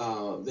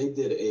 they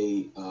did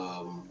a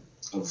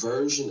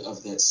version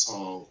of that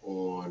song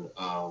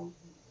on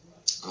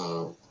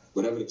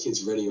whatever the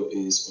kids' radio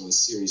is on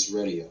Sirius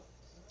Radio,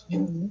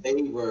 and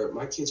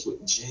my kids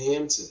would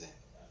jam to that.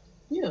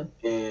 Yeah,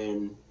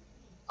 and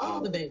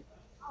all the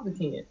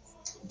kids.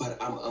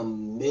 But I'm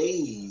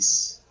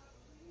amazed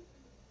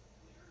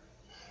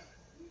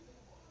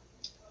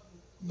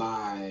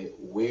by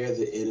where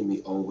the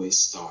enemy always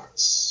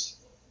starts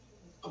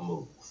a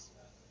move.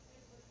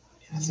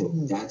 And I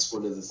think that's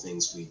one of the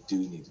things we do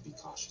need to be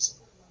cautious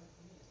about.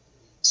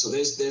 So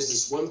there's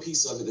this one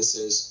piece of it that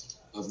says,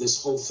 of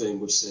this whole thing,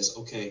 which says,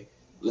 okay,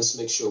 let's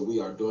make sure we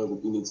are doing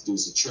what we need to do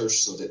as a church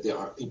so that there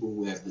aren't people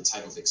who have the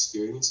type of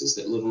experiences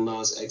that Lil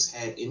Nas X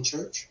had in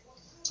church.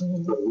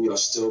 But we are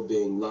still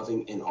being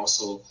loving and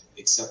also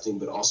accepting,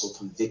 but also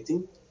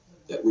convicting,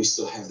 that we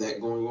still have that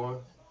going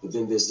on. But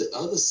then there's the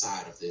other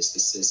side of this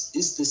that says,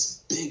 is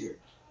this bigger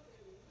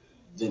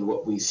than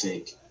what we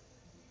think?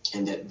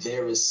 And that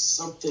there is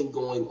something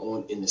going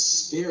on in the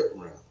spirit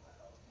realm.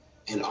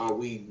 And are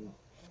we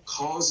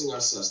causing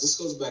ourselves, this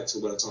goes back to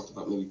what I talked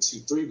about maybe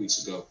 2-3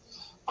 weeks ago,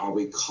 are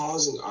we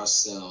causing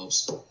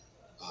ourselves,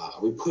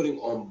 are we putting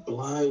on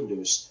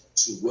blinders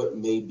to what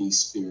may be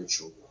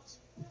spiritual?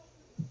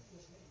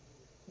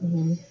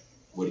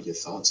 What are your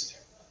thoughts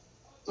there?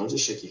 Don't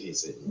just shake your head.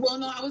 Say, well,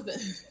 no, I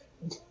was...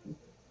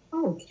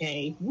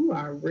 Okay, you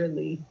are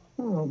really...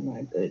 Oh,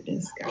 my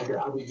goodness, God. Okay,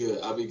 I'll be good.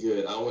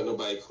 I don't want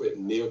nobody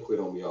quitting. Neil quit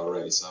on me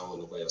already, so I don't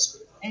want nobody else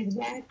quit.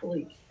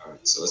 Exactly. All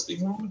right, so let's be...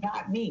 You only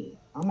got me.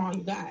 I'm all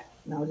you got.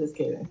 No, just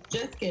kidding.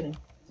 Just kidding.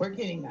 We're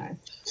kidding, guys.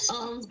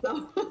 So...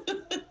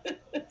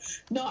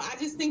 No, I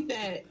just think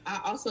that... I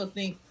also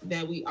think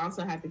that we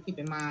also have to keep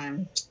in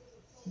mind...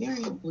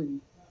 Darian, please.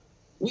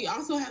 We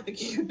also have to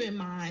keep in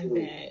mind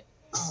that...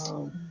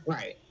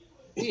 right.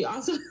 We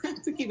also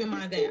have to keep in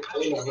mind that...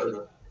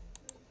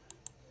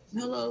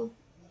 Hello?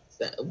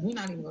 We're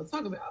not even going to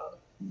talk about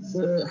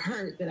the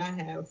hurt that I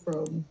have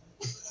from...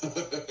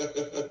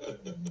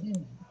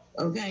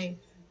 Okay?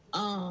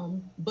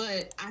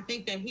 But I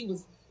think that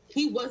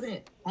he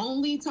wasn't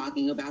only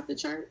talking about the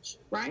church,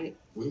 right?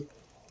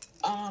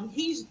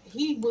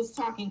 He was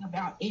talking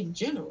about in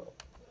general.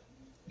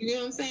 You know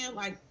what I'm saying?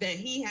 Like that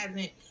he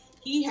hasn't,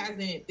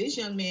 this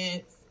young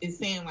man is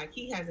saying like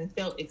he hasn't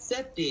felt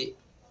accepted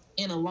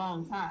in a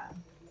long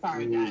time.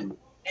 Sorry, guys. And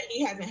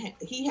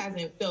he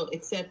hasn't felt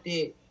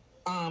accepted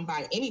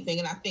by anything.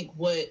 And I think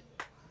when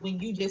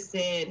you just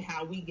said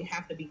how we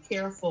have to be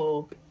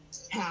careful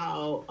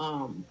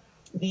how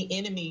the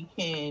enemy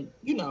can,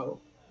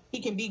 he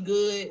can be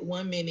good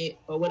 1 minute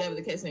or whatever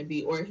the case may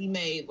be, or he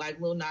made, like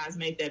Lil Nas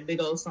made that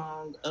big old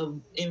song of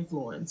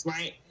influence,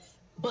 right?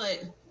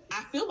 But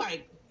I feel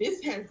like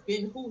this has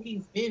been who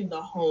he's been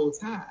the whole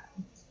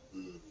time,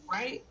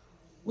 right?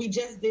 We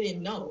just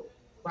didn't know,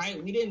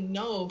 right? We didn't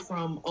know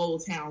from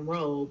Old Town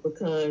Road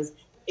because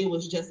it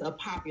was just a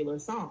popular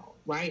song,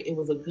 right? It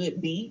was a good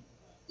beat.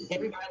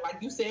 Everybody, like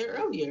you said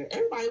earlier,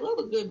 everybody love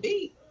a good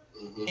beat.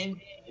 And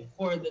then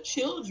for the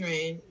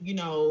children,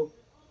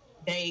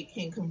 they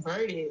can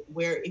convert it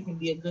where it can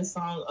be a good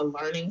song, a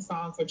learning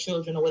song for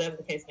children, or whatever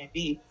the case may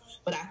be.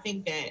 But I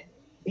think that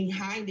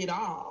behind it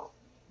all,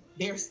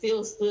 there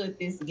still stood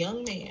this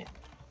young man,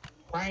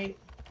 right,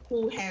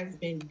 who has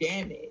been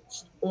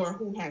damaged or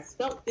who has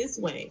felt this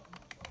way,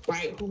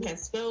 right, who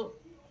has felt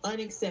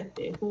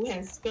unaccepted, who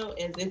has felt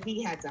as if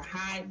he had to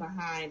hide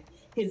behind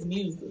his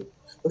music.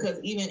 Because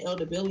even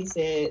Elder Billy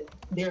said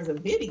there's a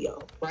video,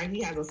 right?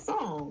 He has a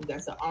song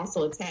that's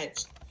also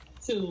attached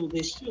to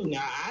this shoe.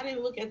 Now, I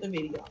didn't look at the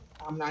video.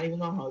 I'm not even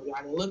gonna hold you.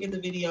 I didn't look at the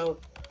video.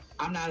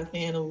 I'm not a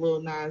fan of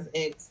Lil Nas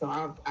X,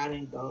 so I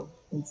didn't go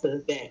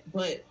into that.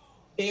 But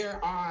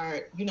there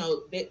are, you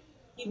know, that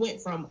he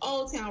went from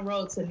Old Town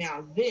Road to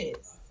now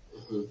this.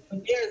 Mm-hmm.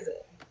 But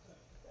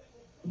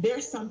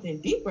there's something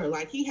deeper.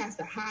 Like, he has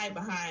to hide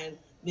behind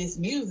this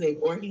music,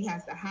 or he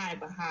has to hide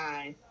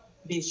behind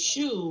this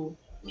shoe.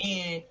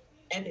 And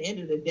at the end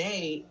of the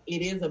day,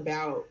 it is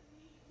about,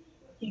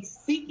 he's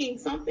seeking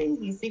something,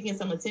 he's seeking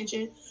some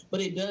attention.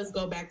 But it does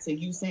go back to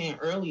you saying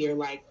earlier,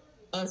 like,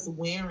 us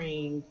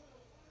wearing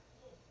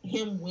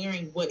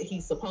what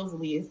he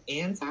supposedly is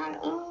anti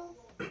of.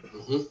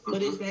 Mm-hmm.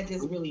 But is that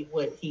just really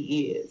what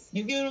he is?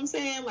 You get what I'm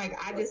saying? Like,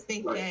 I just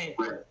think that,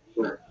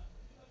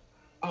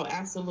 oh,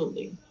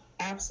 absolutely.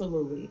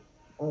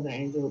 Oh, the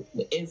angel.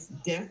 It's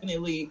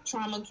definitely,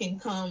 trauma can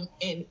come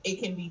and it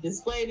can be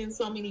displayed in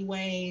so many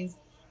ways,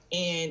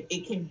 and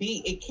it can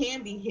be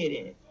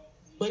hidden.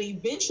 But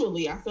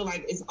eventually, I feel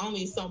like it's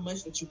only so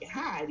much that you can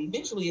hide.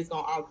 Eventually, it's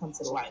going to all come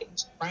to the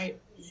light, right?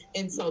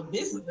 And so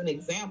this is an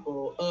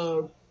example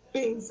of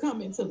things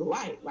coming to the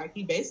light. Like,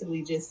 he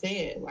basically just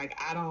said, like,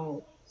 I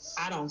don't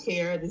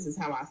care. This is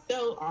how I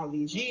felt all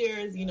these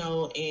years, you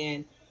know,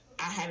 and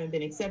I haven't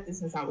been accepted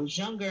since I was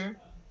younger.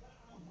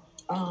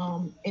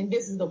 And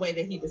this is the way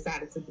that he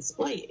decided to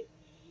display it.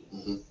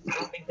 Mm-hmm. I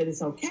don't think that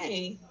it's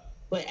okay,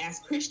 but as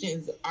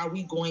Christians, are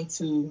we going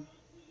to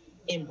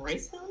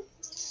embrace him?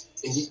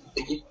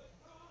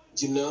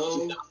 You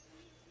know,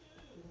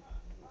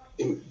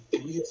 if you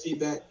hear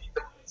feedback,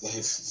 I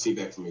have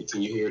feedback from me.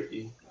 Can you hear it,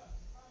 E?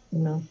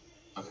 No.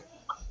 Okay.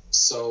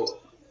 So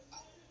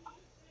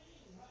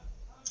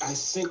I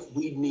think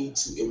we need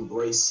to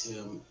embrace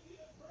him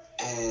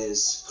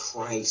as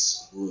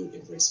Christ would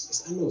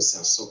embrace him. I know it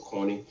sounds so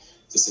corny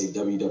to say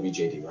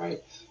WWJD,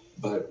 right?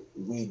 But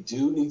we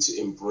do need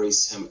to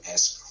embrace him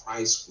as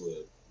Christ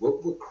would. How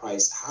would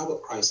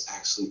Christ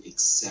actually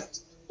accept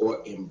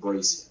or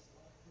embrace him?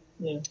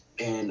 Yeah.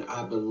 And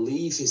I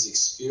believe his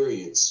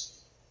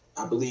experience,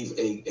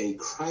 a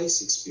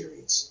Christ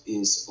experience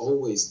is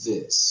always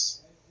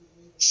this: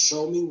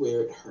 show me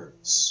where it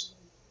hurts,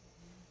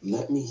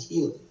 let me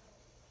heal it,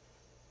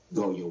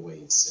 go your way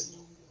and sin no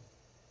more.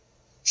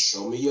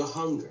 Show me your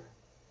hunger,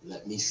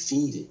 let me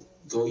feed it,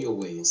 go your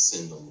way and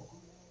sin no more.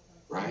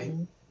 Right?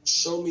 Mm-hmm.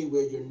 Show me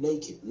where you're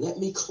naked, let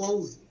me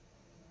clothe you,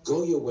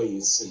 go your way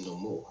and sin no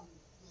more.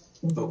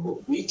 Mm-hmm. But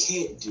what we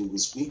can't do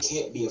is we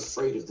can't be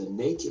afraid of the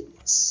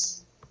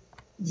nakedness,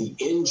 the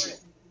injury.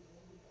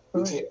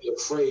 We can't be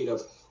afraid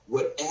of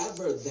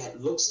whatever that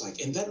looks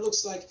like. And that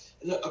looks like,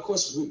 and of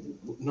course,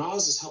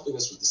 Nas is helping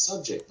us with the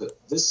subject, but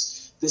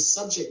this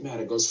subject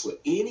matter goes for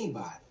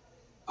anybody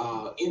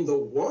in the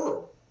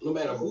world, no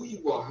matter who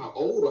you are, how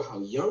old or how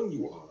young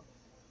you are,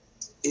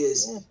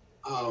 is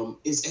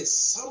at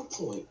some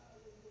point,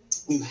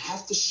 you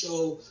have to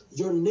show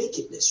your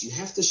nakedness. You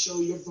have to show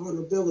your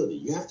vulnerability.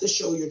 You have to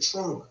show your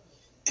trauma.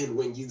 And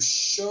when you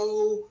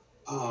show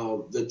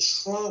the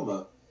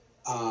trauma,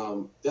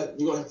 that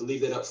you're going to have to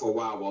leave that up for a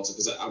while, Walter,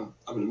 because I'm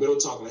in the middle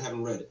of talking. I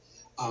haven't read it.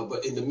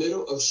 But in the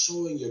middle of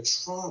showing your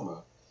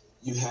trauma,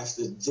 you have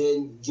to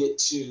then get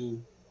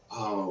to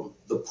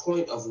the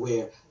point of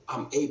where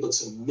I'm able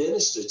to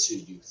minister to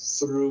you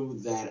through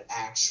that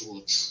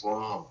actual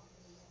trauma.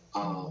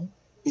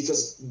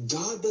 Because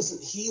God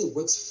doesn't heal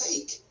what's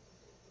fake.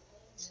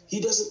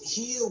 He doesn't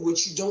heal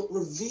what you don't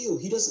reveal.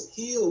 He doesn't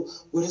heal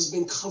what has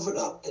been covered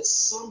up. At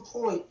some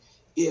point,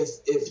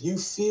 if you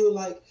feel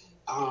like,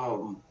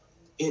 and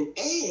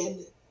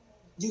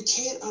you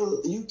can't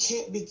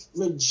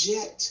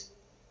reject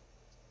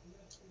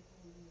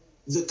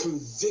the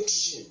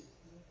conviction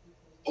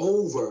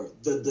over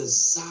the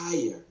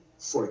desire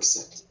for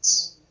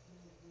acceptance.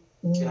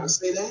 Can I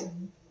say that?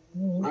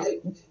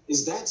 Right?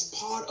 Is that's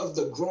part of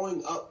the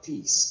growing up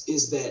piece,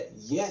 is that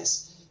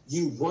yes,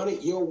 you want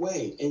it your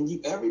way,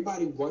 and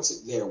everybody wants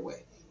it their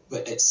way.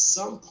 But at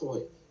some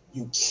point,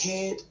 you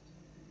can't,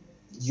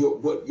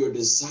 your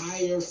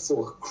desire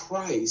for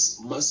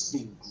Christ must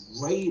be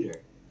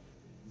greater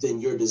than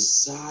your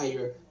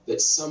desire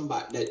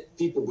that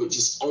people would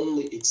just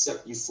only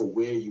accept you for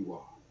where you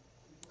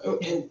are.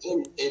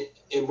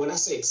 And when I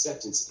say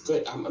acceptance,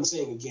 I'm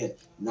saying again,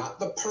 not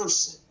the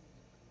person,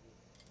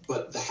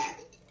 but the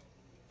habit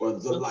or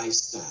the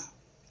lifestyle,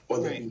 or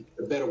the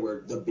better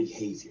word, the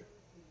behavior.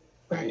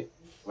 Right.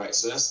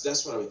 So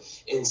that's what I mean.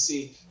 And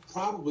see,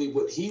 probably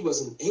what he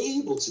wasn't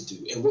able to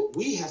do, and what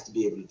we have to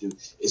be able to do,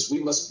 is we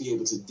must be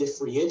able to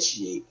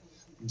differentiate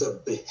the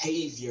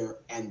behavior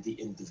and the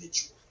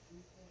individual.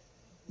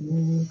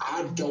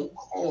 I don't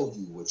call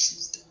you what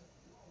you've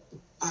done.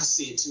 I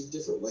see it two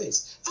different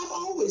ways. I've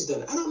always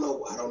done it. I don't know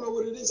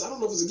what it is. I don't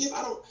know if it's a gift.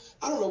 I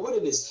don't know what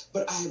it is.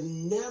 But I have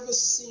never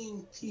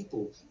seen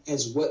people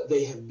as what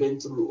they have been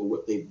through or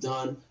what they've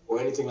done or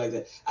anything like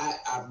that.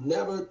 I've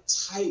never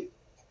typed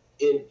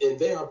in, and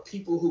there are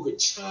people who could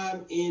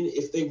chime in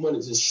if they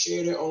wanted to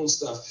share their own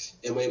stuff,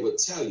 and they would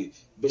tell you,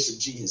 Bishop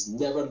G has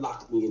never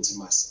locked me into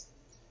my sin.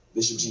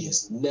 Bishop G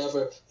has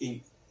never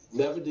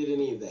did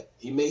any of that.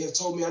 He may have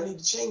told me I need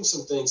to change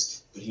some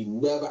things, but he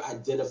never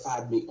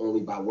identified me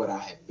only by what I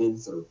have been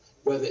through,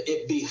 whether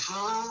it be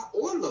high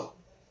or low.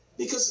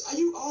 Because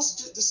you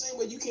also, the same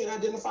way you can't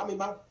identify me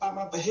by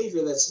my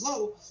behavior that's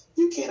low,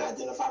 you can't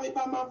identify me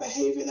by my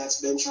behavior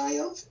that's been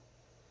triumphant.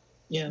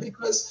 Yeah.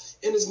 Because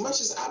in as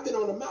much as I've been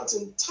on the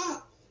mountain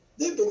top,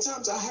 there have been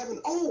times I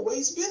haven't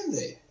always been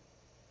there.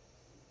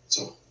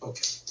 So,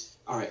 okay.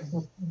 All right.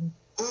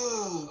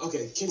 Oh,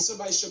 okay. Can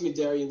somebody show me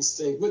Darian's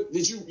thing? What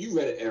did you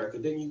read it, Erica?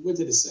 Didn't you? What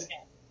did it say?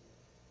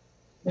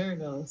 There it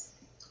goes.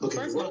 Okay.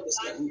 First of all,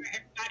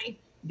 everybody,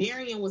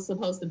 Darian was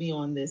supposed to be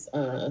on this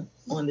live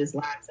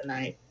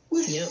tonight.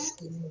 Yep,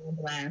 on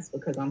blast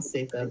because I'm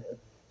sick of it.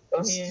 Go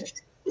ahead.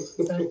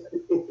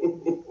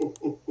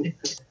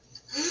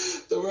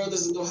 The world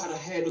doesn't know how to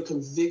handle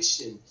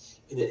conviction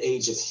in an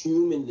age of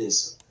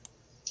humanism.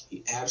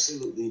 He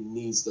absolutely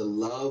needs the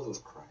love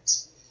of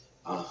Christ.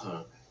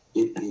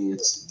 It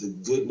is the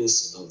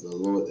goodness of the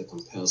Lord that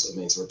compels a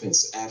man to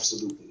repentance.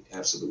 Absolutely,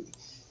 absolutely.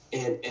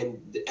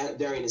 And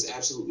Darian is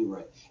absolutely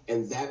right.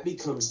 And that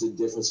becomes the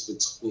difference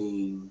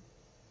between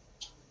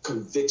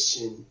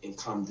conviction and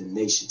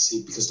condemnation.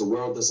 See, because the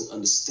world doesn't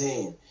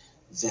understand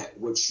that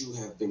what you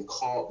have been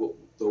called,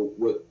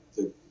 what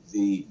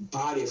the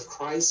body of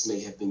Christ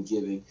may have been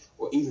giving,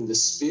 or even the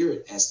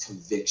Spirit as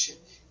conviction,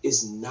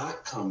 is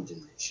not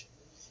condemnation.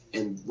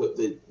 And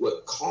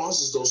what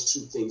causes those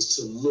two things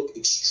to look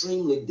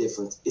extremely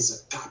different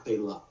is agape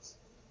love.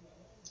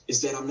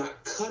 Is that I'm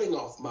not cutting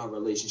off my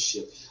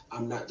relationship.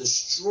 I'm not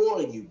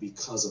destroying you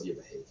because of your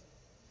behavior.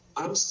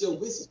 I'm still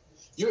with you.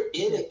 You're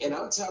in it, and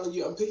I'm telling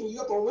you, I'm picking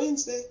you up on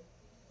Wednesday.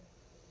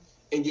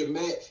 And you're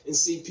mad, and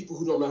see people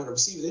who don't know how to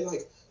receive it, they're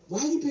like, why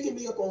are you picking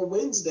me up on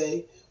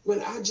Wednesday when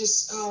I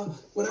just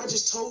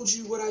told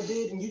you what I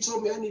did and you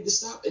told me I need to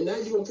stop, and now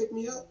you're going to pick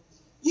me up?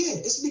 Yeah,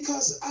 it's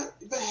because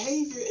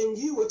behavior and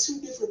you are two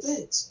different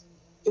things.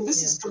 And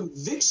this is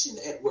conviction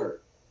at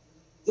work.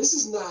 This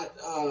is not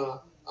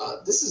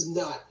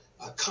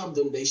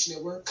condemnation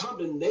at work.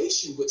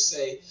 Condemnation would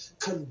say,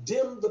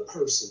 condemn the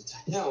person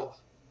to hell,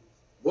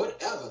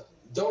 whatever.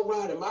 Don't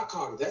ride in my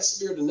car. That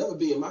spirit will never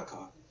be in my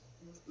car.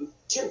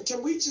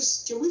 Can we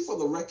for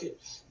the record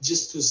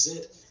just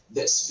present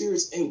that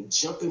spirits ain't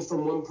jumping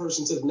from one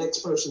person to the next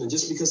person, and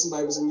just because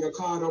somebody was in your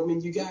car don't mean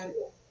you got it?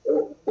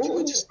 Can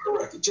we just for the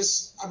record,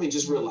 just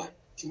real life?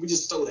 Can we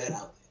just throw that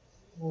out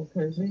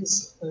there?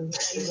 Because now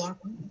you walk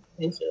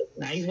in.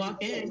 Now you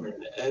walk in.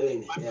 That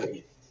ain't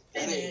heavy.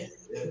 That ain't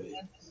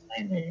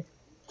heavy.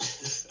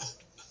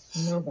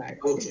 Nobody.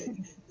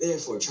 Okay.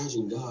 Therefore,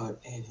 charging God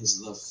and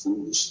His love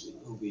foolishly,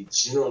 when we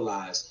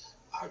generalize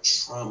our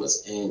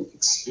traumas and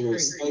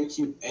experience. Thank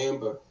you,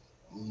 Amber.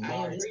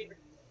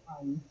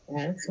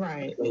 That's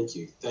right. Thank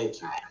you.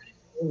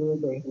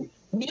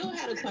 Neil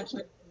had a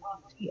question.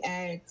 He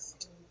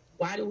asked,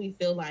 why do we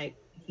feel like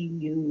he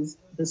used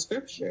the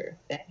scripture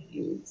that he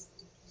used?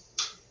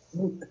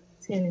 Luke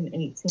 10 and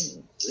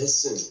 18.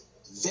 Listen,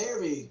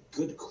 very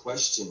good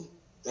question.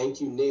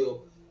 Thank you,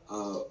 Neil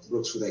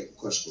Brooks, for that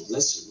question.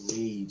 Let's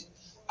read.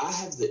 I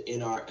have the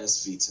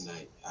NRSV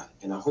tonight,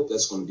 and I hope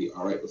that's going to be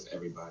all right with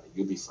everybody.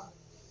 You'll be fine.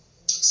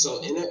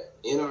 So in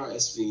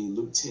NRSV,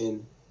 Luke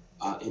 10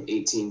 and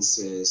 18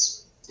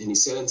 says, and he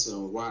said unto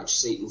them, watch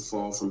Satan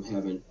fall from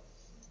heaven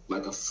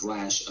like a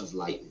flash of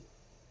lightning.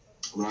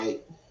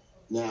 Right?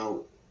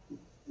 Now,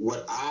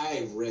 what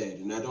I read,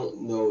 and I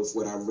don't know if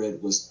what I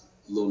read was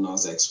Lil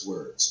Nas X's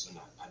words, and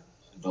I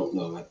don't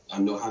know. I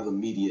know how the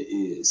media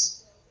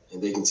is,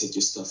 and they can take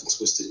your stuff and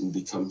twist it and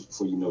become,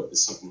 before you know it,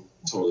 it's something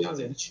totally out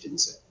there that you didn't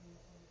say.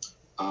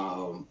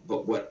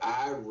 But what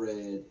I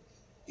read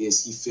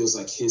is he feels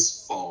like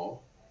his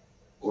fall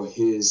or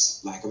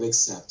his lack of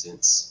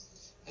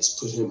acceptance has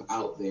put him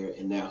out there,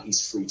 and now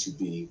he's free to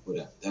be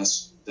whatever.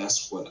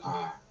 That's what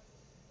I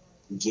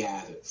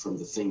gathered from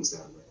the things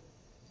that I read.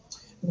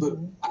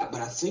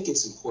 But I think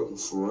it's important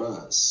for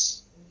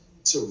us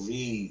to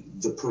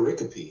read the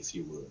pericope, if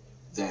you would,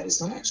 that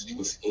is actually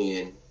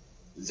within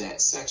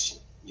that section.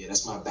 Yeah,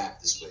 that's my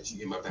Baptist place. You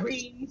hear my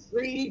Baptist?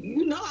 Read.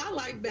 You know I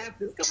like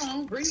Baptist. Come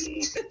on,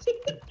 read.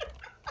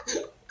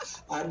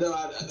 I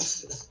know.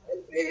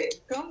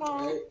 Come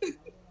on.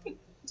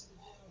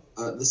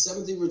 Right? The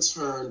 70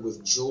 returned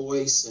with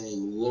joy,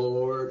 saying,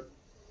 Lord,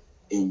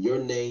 in your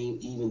name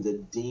even the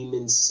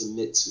demons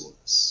submit to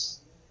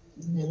us.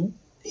 Mm-hmm.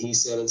 He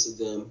said unto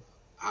them,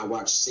 I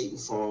watched Satan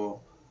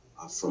fall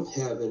from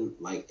heaven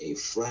like a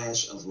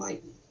flash of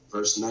lightning.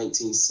 Verse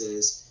 19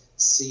 says,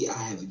 see, I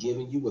have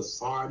given you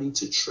authority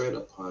to tread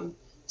upon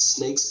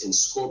snakes and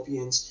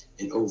scorpions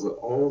and over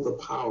all the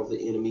power of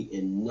the enemy,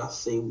 and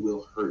nothing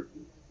will hurt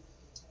you.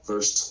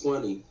 Verse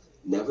 20,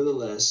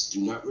 Nevertheless,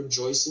 do not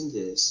rejoice in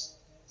this,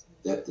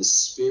 that the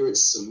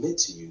spirits submit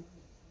to you,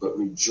 but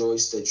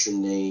rejoice that your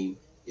name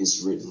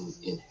is written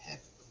in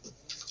heaven.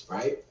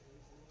 Right?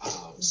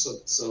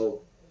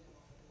 So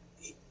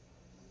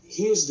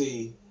here's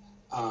the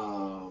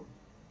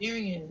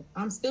Darian,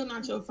 I'm still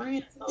not your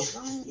friend, so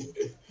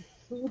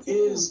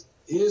here's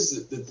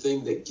the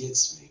thing that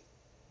gets me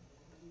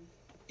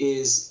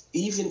is,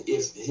 even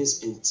if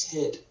his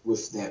intent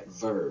with that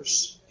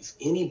verse, if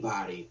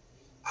anybody,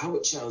 I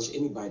would challenge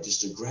anybody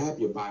just to grab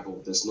your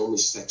Bible that's normally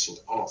sectioned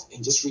off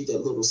and just read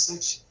that little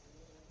section.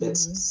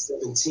 That's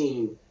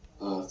 17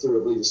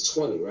 through, I believe it's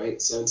 20,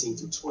 right? 17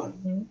 through 20.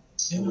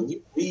 And when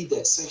you read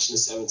that section of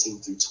 17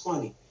 through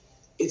 20,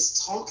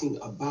 it's talking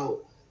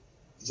about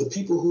the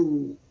people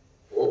who,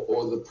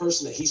 or the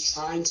person that he's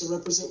trying to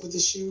represent with the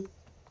shoe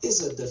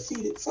is a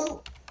defeated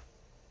foe.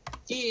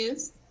 He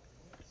is.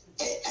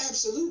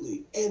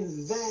 Absolutely.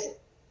 And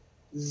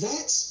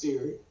that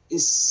spirit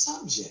is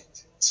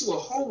subject to a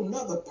whole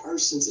nother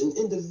person's, an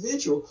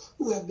individual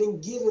who have been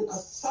given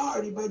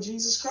authority by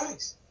Jesus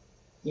Christ.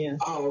 Yeah.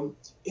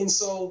 And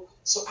so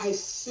I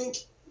think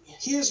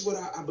here's what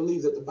I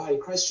believe that the body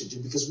of Christ should do,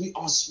 because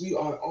we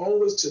are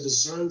always to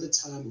discern the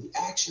time and the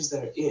actions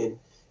that are in.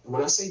 And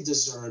when I say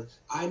discern,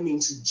 I mean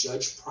to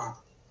judge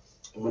properly.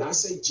 And when I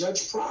say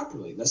judge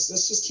properly, let's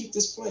just keep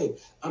this plain.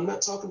 I'm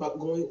not talking about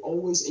going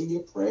always in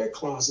your prayer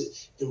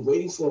closet and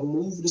waiting for a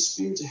move of the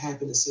Spirit to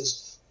happen that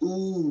says,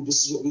 ooh,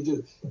 this is what we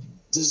do.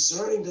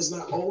 Discerning does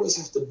not always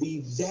have to be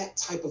that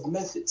type of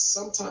method.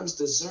 Sometimes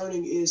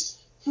discerning is,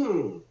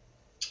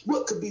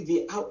 what could be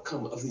the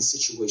outcome of these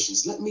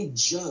situations? Let me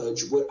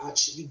judge what I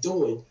should be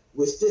doing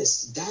with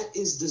this. That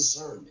is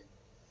discernment.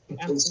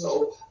 Absolutely. And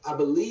so I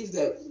believe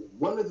that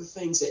one of the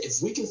things that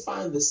if we can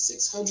find the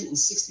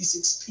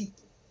 666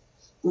 people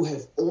who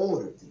have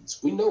ordered these,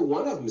 we know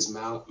one of them is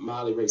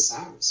Miley Ray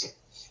Cyrus,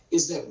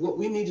 is that what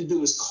we need to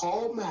do is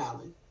call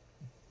Miley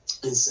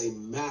and say,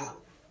 Miley,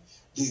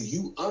 do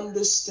you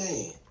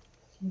understand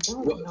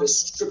what the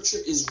scripture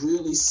is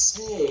really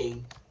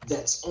saying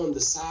that's on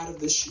the side of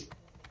the shoe?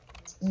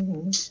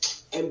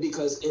 And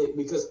because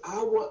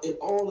I want in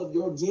all of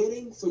your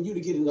getting for you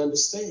to get an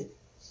understanding.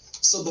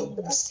 So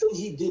the best thing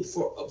he did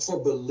for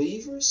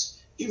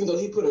believers, even though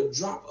he put a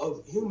drop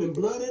of human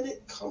blood in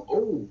it,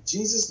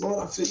 Jesus, Lord,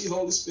 I feel you,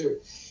 Holy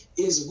Spirit,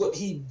 is what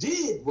he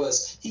did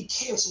was he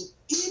canceled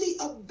any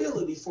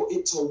ability for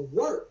it to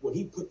work when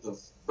he put the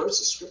verse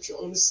of scripture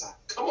on the side.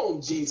 Come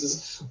on,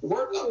 Jesus,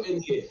 work up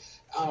in here.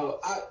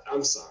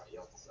 I'm sorry,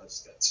 y'all. I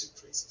just got too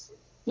crazy for you.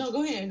 No,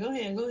 go ahead.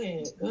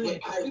 But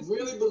I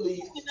really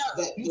believe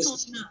that you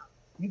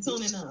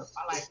tuning up.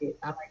 I like it.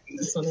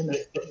 You tuning up.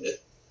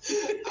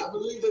 I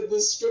believe that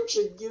this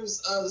scripture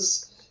gives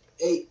us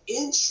an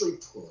entry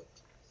point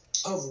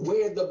of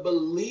where the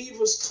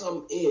believers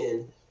come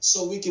in,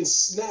 so we can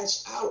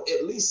snatch out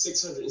at least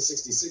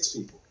 666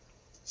 people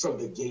from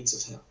the gates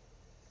of hell.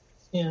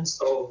 Yeah.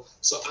 So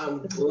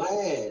I'm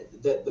glad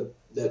that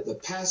the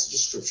passage of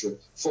scripture,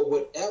 for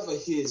whatever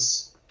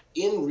his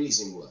end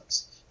reason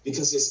was,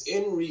 because his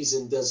end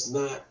reason does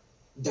not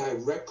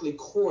directly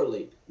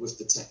correlate with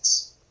the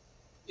text.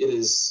 It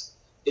is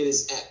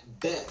at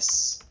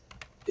best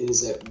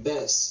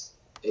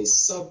a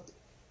sub.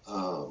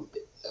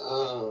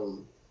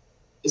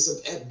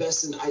 It's at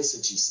best an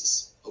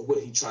eisegesis of what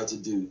he tried to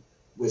do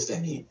with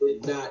that. He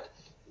did not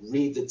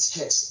read the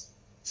text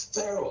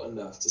thorough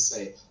enough to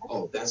say,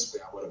 "Oh, that's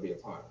where I want to be a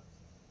part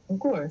of." Of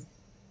course.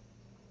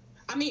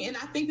 I mean, and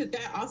I think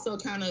that also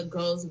kind of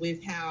goes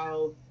with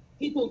how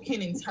people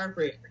can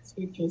interpret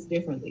scriptures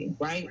differently,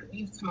 right?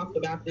 We've talked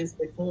about this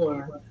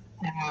before,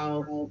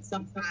 how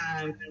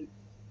sometimes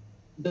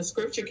the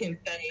scripture can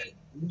say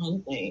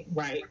one thing,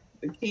 right?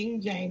 The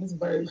King James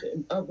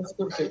version of the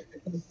scripture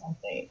can say one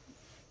thing,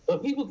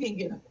 but people can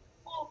get a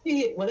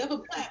pulpit, whatever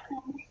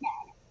platform they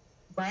got,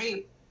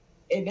 right?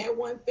 And that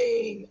one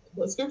thing,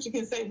 the scripture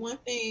can say one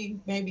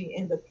thing, maybe,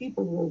 and the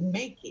people will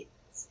make it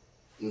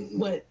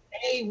what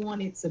they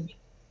want it to be,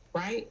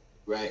 right?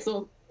 Right.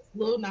 So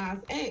Lil Nas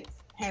X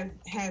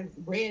has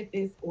read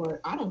this, or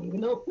I don't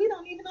even know. We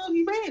don't even know if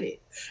he read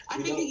it.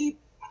 I think he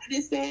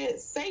just said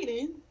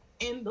Satan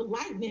and the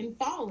lightning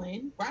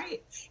falling,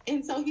 right?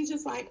 And so he's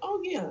just like,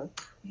 oh yeah,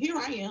 here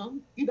I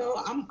am. You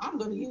know, I'm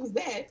going to use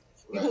that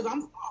because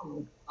I'm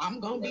falling. I'm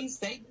going to be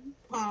Satan,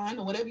 pawn,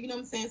 or whatever, you know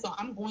what I'm saying? So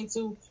I'm going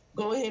to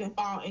go ahead and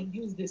fall and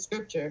use this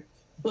scripture,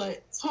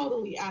 but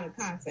totally out of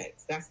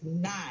context. That's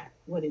not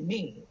what it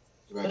means.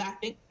 Right. But I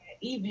think that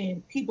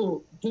even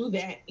people do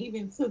that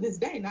even to this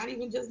day, not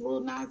even just Lil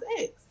Nas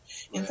X.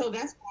 And so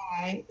that's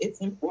why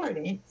it's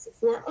important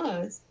for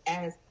us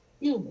as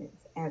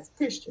humans, as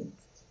Christians,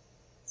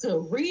 to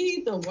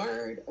read the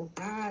word of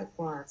God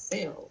for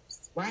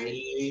ourselves,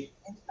 right?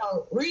 And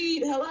so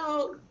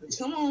hello,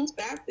 come on,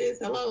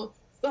 Baptist, hello.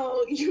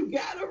 So you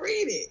gotta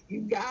read it.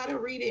 You gotta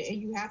read it,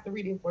 and you have to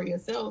read it for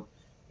yourself,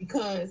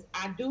 because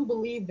I do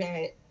believe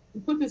that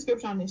you put the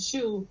scripture on the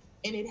shoe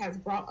and it has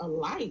brought a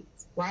light,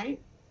 right?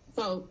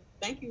 So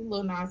thank you,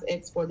 Lil Nas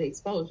X, for the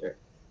exposure.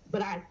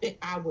 But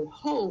I would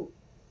hope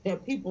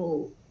that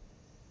people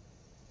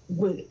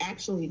would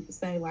actually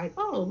say like,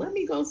 "Oh, let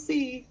me go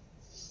see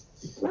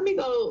what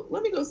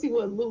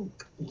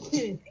Luke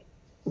says,"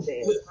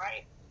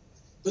 right?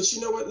 But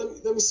you know what?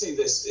 Let me say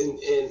this,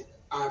 and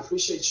I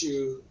appreciate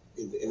you,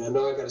 and I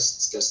know I gotta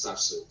stop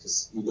soon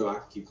because you know I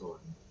can keep going.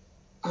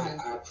 Yeah.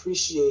 I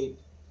appreciate.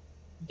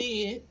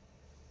 He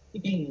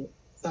did.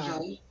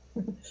 Sorry.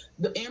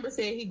 The Amber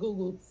said he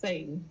Googled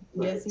Satan.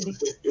 Right. Yes, he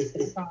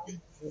did.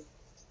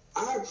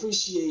 I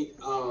appreciate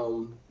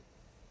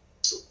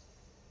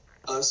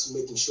us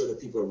making sure that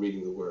people are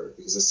reading the Word,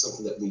 because it's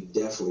something that we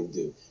definitely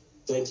do.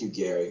 Thank you,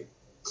 Gary.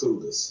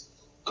 Clueless.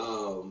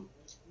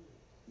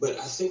 But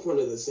I think one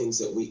of the things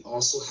that we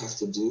also have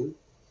to do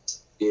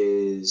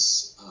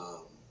is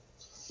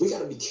we got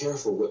to be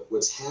careful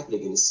what's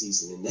happening in the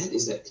season, and that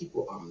is that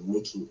people are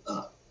making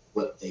up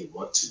what they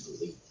want to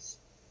believe.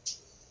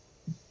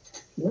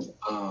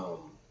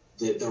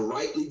 The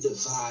rightly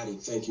dividing,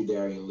 thank you,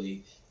 Darian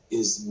Lee,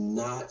 is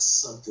not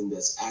something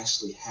that's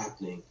actually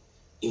happening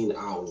in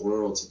our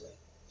world today.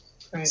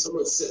 Right.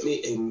 Someone sent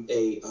me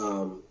a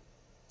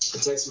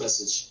text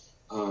message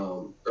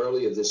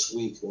earlier this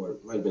week, or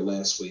it might have been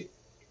last week,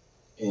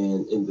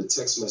 and in the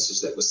text message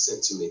that was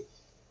sent to me,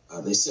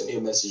 they sent me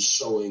a message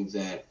showing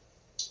that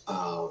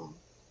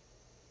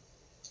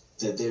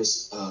that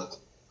there's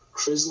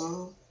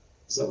Chrislam.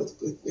 Is that what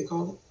they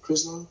call it?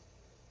 Chrislam?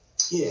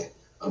 Yeah,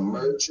 a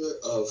merger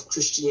of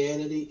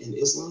Christianity and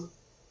Islam.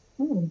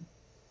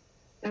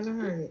 Never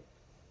heard it.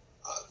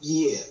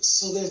 Yeah,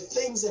 so there are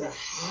things that are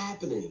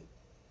happening.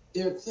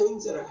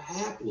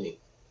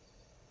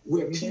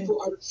 Where people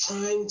are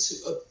trying to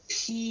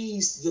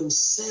appease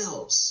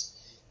themselves.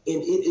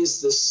 And it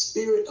is the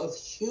spirit of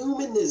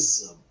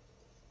humanism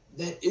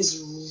that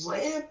is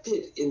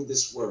rampant in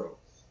this world,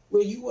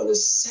 where you want to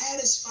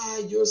satisfy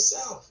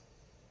yourself.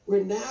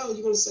 Where now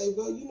you're going to say,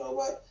 well, you know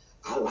what?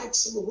 I like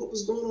some of what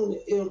was going on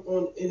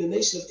in the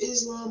Nation of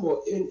Islam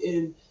or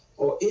in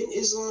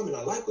Islam, and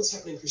I like what's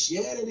happening in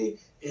Christianity.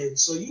 And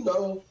so,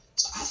 so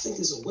I think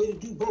there's a way to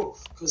do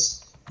both,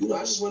 because, I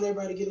just want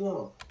everybody to get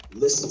along.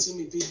 Listen to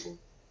me, people.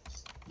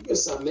 You better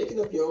stop making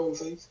up your own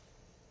faith.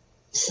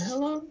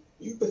 Hello?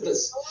 You better,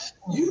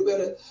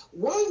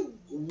 one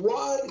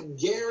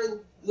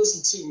guarantee,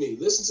 listen to me.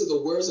 Listen to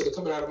the words that are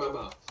coming out of my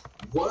mouth.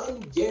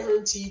 One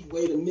guaranteed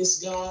way to miss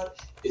God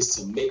is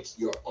to make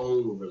your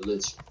own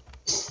religion.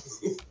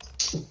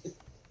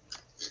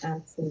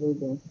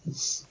 Absolutely.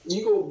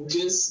 You gonna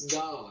miss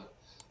God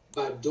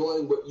by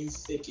doing what you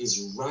think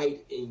is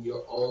right in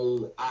your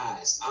own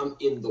eyes. I'm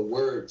in the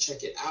Word.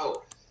 Check it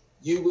out.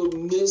 You will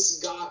miss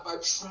God by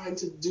trying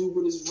to do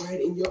what is right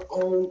in your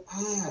own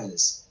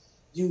eyes.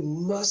 You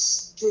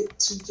must stick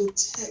to the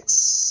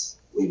text.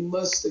 We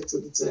must stick to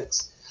the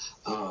text.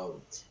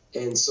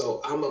 And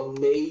so I'm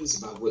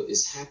amazed by what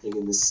is happening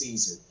in this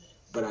season.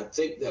 But I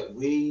think that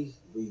we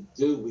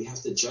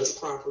have to judge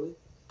properly,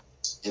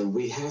 and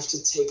we have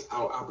to take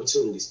our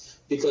opportunities.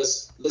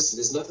 Because, listen,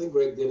 there's nothing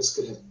Greg Dennis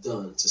could have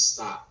done to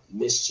stop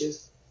Mischief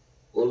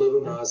or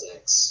Lil Nas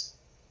X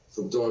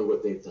from doing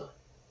what they've done.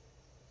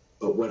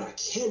 But what I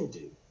can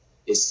do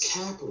is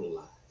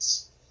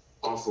capitalize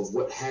off of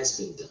what has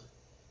been done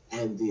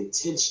and the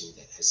attention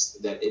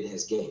that it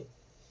has gained.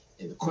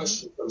 And the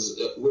question comes,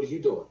 what are you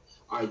doing?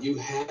 Are you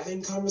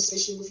having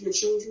conversation with your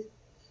children?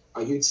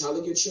 Are you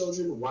telling your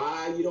children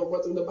why you don't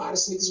want them to buy the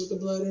sneakers with the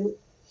blood in it?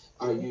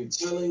 Are you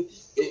telling,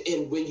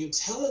 and when you're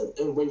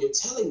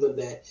telling them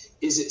that,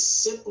 is it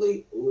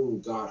simply,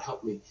 oh, God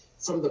help me,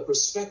 from the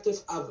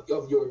perspective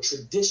of your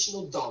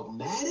traditional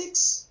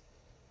dogmatics?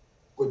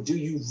 Or do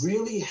you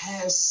really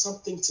have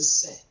something to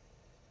say?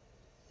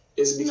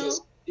 Is it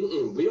because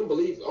we don't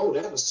believe, oh,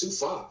 that was too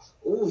far.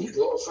 Oh, he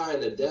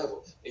glorifying the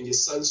devil. And your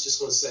son's just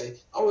going to say,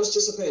 oh, it's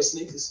just a pair of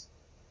sneakers.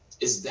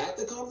 Is that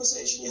the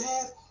conversation you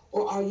have?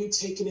 Or are you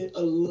taking it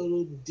a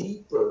little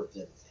deeper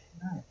than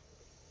that?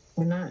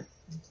 We're not.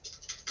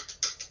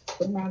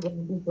 We're not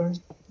going deeper.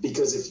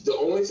 Because if the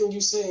only thing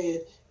you're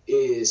saying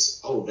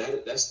is, oh,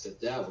 that's the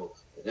devil,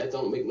 and that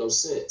don't make no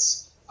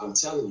sense, I'm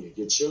telling you,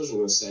 your children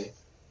will say,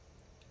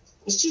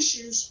 it's just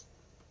shoes.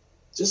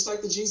 Just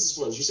like the Jesus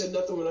ones. You said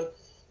nothing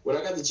when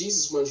I got the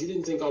Jesus ones, you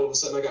didn't think all of a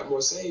sudden I got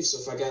more saved. So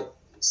if I got,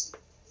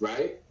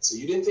 right? So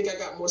you didn't think I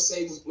got more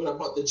saved when I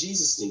bought the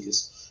Jesus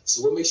sneakers.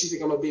 So what makes you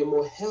think I'm going to be a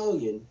more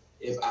hellion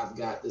if I've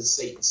got the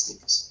Satan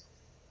sneakers?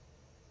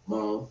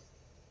 Mom,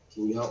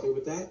 can you help me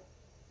with that?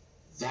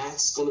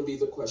 That's going to be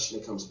the question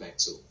that comes back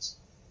to us.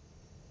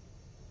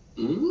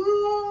 People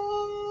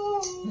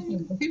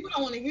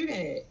don't want to hear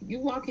that. You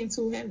walking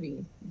too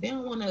heavy. They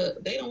don't want to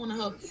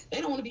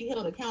be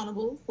held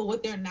accountable for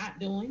what they're not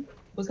doing,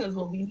 because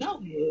what we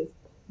know is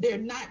they're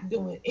not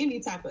doing any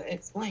type of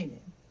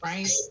explaining,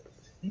 right?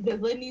 Because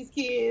letting these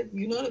kids,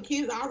 the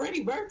kids are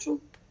already virtual.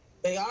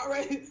 They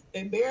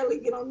barely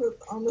get on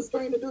the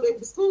screen to do their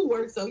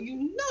schoolwork, so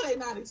they're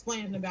not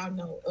explaining about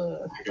no.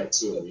 I got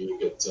two. You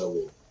got to tell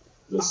me.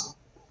 Listen.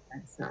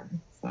 Sorry.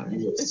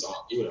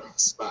 You're on the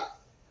spot.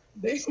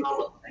 They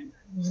don't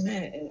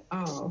that at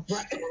all.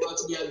 Right. I'm about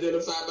to be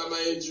identified by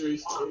my injury.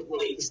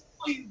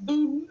 Please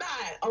do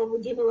not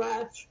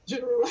overgeneralize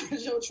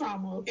your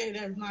trauma. Okay,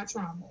 that's not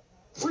trauma.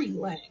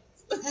 Relax.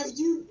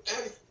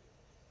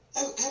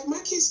 Have my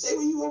kids stayed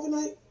with you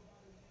overnight?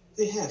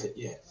 They haven't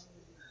yet.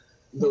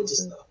 Note to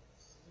self.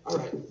 All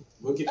right,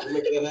 we'll make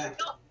that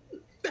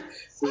happen.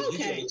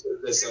 Okay.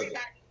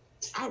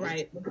 All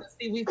right.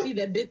 See, we see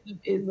that Bishop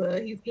is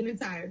he's getting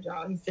tired,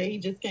 y'all. He said he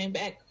just came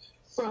back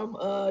from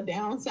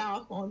down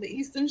south on the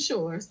Eastern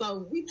Shore,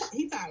 so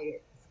he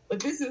tired. But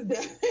this has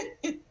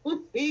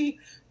definitely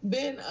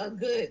been a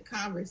good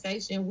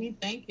conversation. We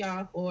thank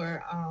y'all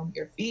for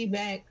your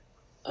feedback,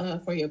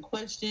 for your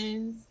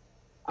questions.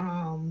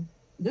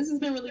 This has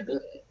been really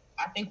good.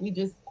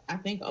 I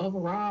think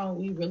overall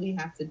we really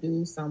have to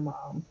do some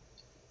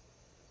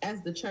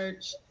as the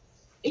church,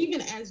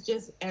 even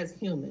as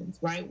humans,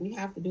 right? We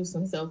have to do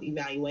some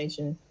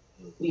self-evaluation.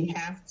 We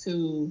have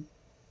to,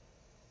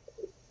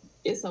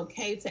 it's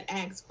okay to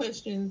ask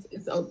questions.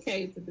 It's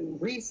okay to do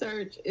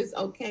research. It's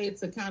okay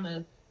to kind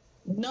of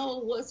know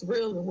what's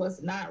real and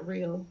what's not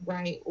real,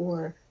 right?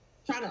 Or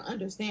try to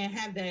understand,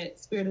 have that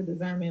spirit of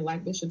discernment,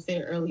 like Bishop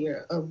said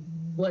earlier, of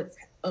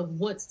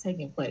what's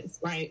taking place,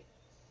 right?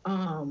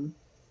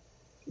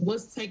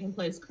 What's taking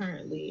place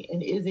currently,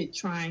 and is it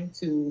trying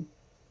to,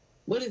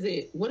 what is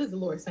the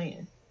Lord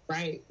saying,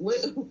 right? What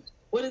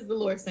is the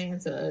Lord saying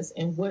to us,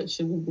 and what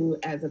should we do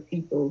as a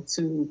people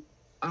to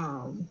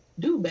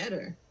do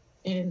better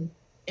and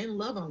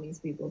love on these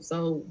people?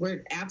 So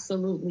we're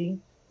absolutely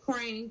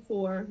praying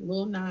for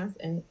Lil Nas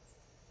X.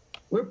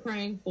 We're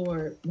praying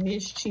for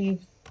Mischief,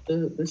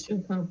 the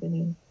shoe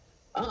company.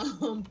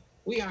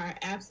 We are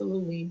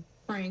absolutely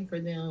praying for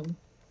them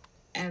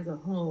as a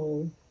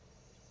whole.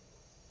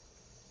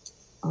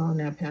 Oh,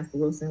 now Pastor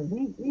Wilson,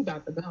 we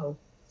about to go.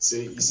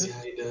 See, you see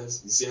how he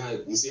does? You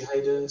see how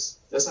he does?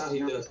 That's how he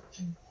does.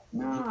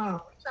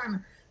 No,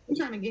 we're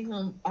trying to get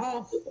him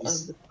off of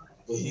the.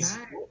 But he's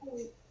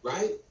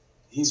right.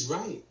 He's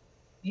right.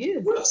 Yeah.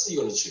 What else are you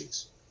going to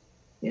choose?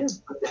 Yeah.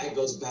 But that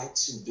goes back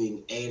to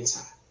being anti.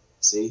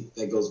 See,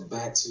 that goes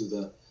back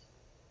to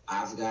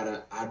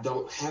I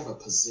don't have a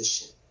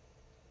position.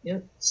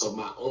 Yep. So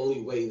my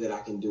only way that I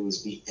can do is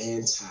be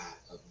anti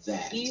of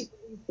that.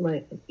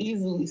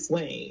 Easily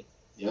swayed.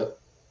 Yep.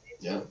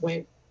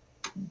 Wait.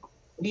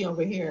 Be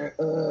over here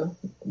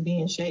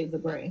being shades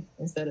of gray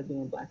instead of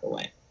being black or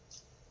white.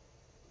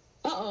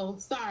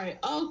 Sorry.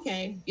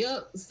 Okay.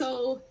 Yep.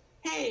 So,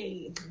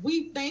 hey,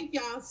 we thank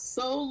y'all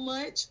so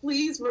much.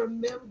 Please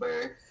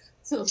remember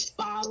to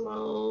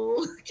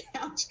follow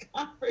Couch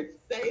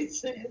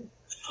Conversations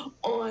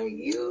on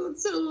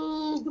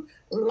YouTube,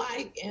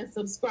 like and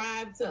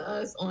subscribe to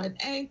us on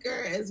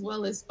Anchor as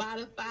well as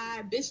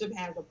Spotify. Bishop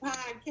has a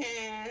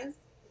podcast.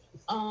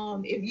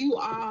 If you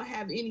all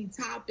have any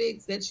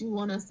topics that you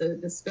want us to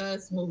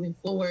discuss moving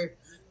forward,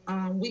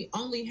 we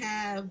only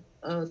have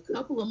a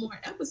couple of more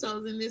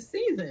episodes in this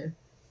season.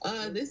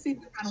 This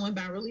season kind of went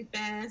by really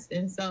fast,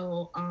 and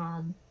so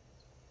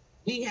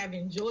we have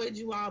enjoyed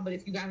you all. But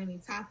if you got any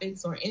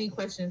topics or any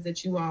questions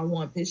that you all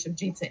want Bishop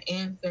G to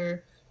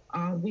answer,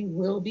 we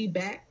will be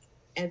back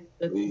at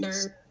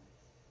the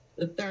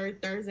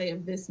third Thursday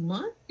of this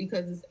month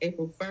because it's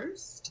April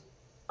 1st.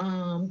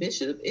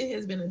 Bishop, it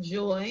has been a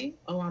joy.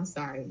 Oh, I'm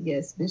sorry.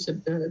 Yes,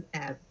 Bishop does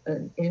have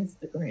an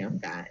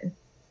Instagram, guys.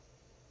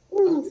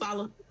 Ooh,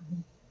 follow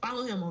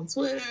him on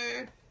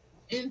Twitter,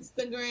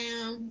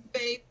 Instagram,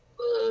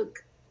 Facebook.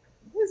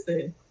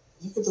 Listen,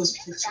 look at those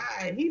pictures.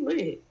 God, he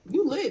lit.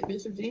 You lit,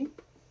 Bishop G.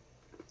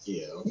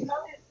 Yeah. Okay.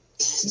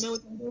 You know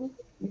what you do?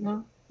 You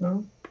know?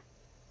 No.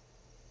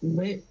 You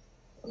lit.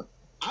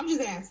 I'm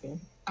just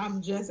asking.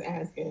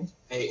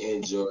 Hey,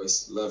 Aunt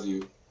Joyce, love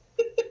you.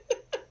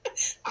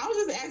 I was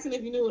just asking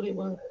if you knew what it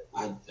was.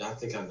 I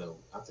think I know.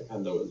 I think I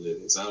know what lit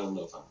is. I don't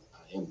know if I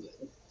am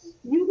lit.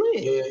 You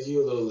lit. Yeah,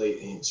 you're a little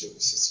late, Aunt Joyce.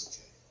 It's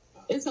okay.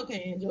 It's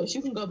okay, Aunt Joyce.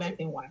 You can go back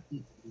and watch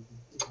it.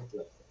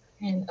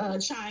 And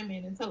chime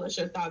in and tell us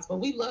your thoughts. But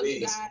we love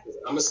you guys.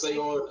 I'm gonna stay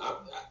on.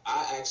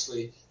 I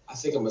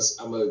think I'm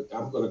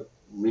gonna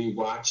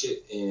rewatch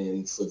it,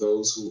 and for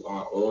those who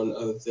are on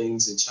other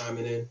things and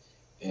chiming in,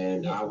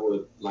 and yeah.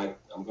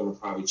 I'm gonna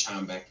probably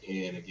chime back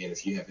in again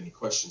if you have any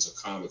questions or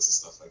comments and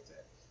stuff like that.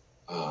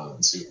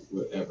 To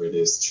whatever it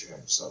is that you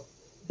have. So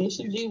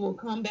Bishop G will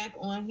come back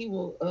on. He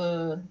will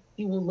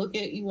look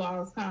at you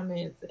all's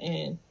comments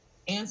and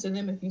answer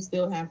them if you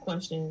still have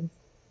questions.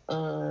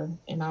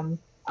 And I'm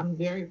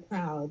very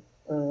proud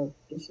of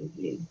Bishop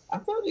G. I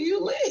told you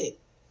lit.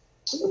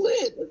 You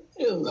lit. Look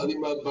at you. Love you,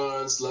 Mud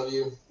Barnes. Love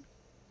you.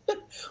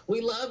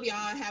 We love y'all.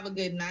 Have a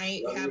good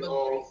night. Love have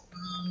a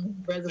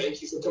great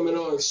Thank you for coming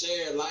on.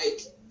 Share,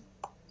 like.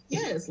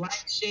 Yes,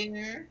 like,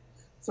 share.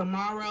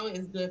 Tomorrow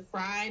is Good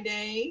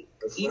Friday.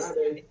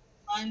 Easter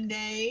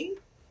Monday.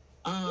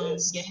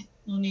 Yes.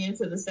 Tune in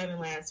to the 7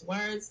 Last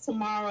Words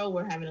tomorrow.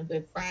 We're having a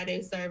Good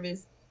Friday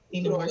service.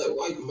 You know all that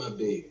white in my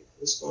baby.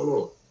 What's going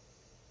on?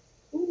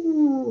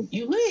 Ooh,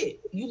 you lit.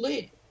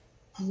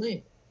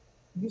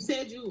 You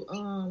said you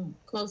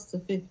close to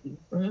 50.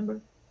 Remember?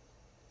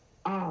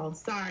 Oh,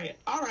 sorry.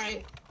 All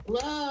right.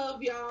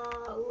 Love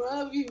y'all.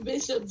 Love you,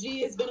 Bishop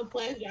G. It's been a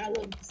pleasure. I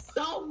love you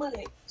so much.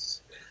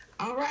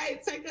 All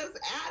right, take us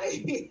out of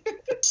here.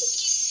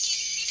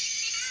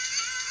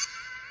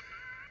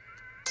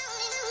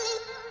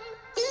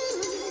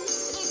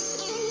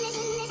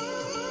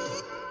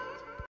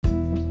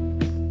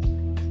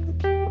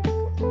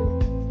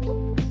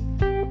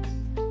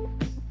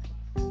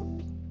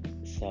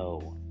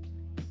 So,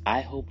 I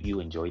hope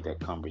you enjoyed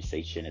that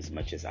conversation as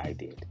much as I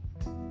did.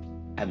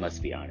 I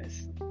must be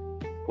honest.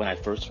 When I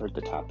first heard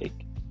the topic,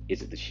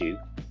 is it the shoe?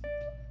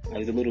 I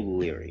was a little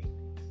leery.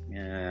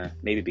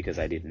 Maybe because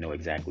I didn't know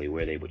exactly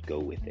where they would go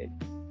with it,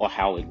 or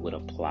how it would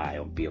apply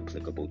or be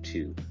applicable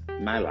to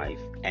my life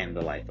and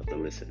the life of the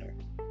listener.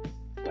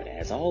 But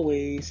as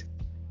always,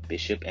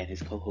 Bishop and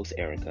his co-host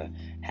Erica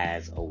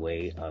has a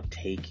way of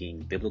taking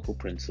biblical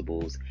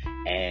principles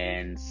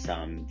and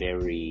some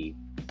very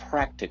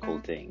practical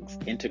things,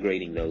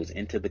 integrating those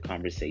into the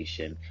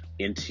conversation,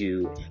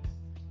 into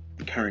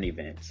current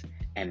events,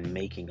 and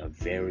making a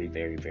very,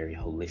 very, very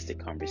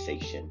holistic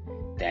conversation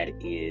that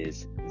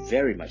is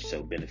very much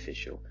so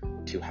beneficial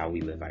to how we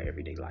live our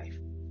everyday life.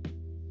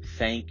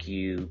 Thank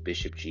you,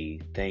 Bishop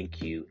G.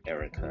 Thank you,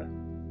 Erica.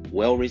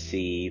 Well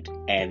received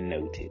and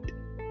noted.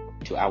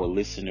 To our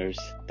listeners,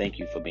 thank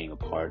you for being a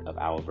part of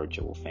our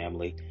virtual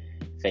family.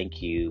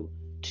 Thank you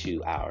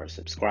to our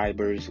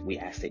subscribers. We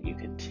ask that you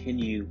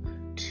continue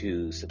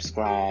to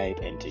subscribe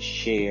and to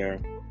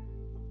share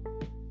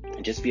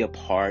and just be a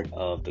part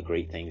of the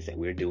great things that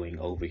we're doing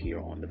over here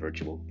on the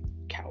virtual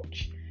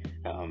couch.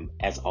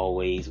 As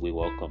always, we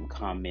welcome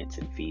comments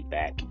and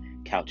feedback.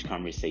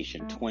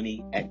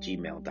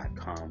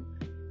 couchconversation20@gmail.com.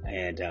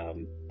 And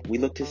we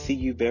look to see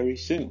you very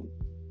soon.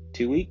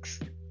 2 weeks,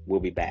 we'll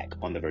be back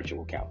on the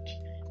virtual couch.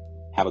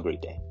 Have a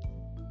great day.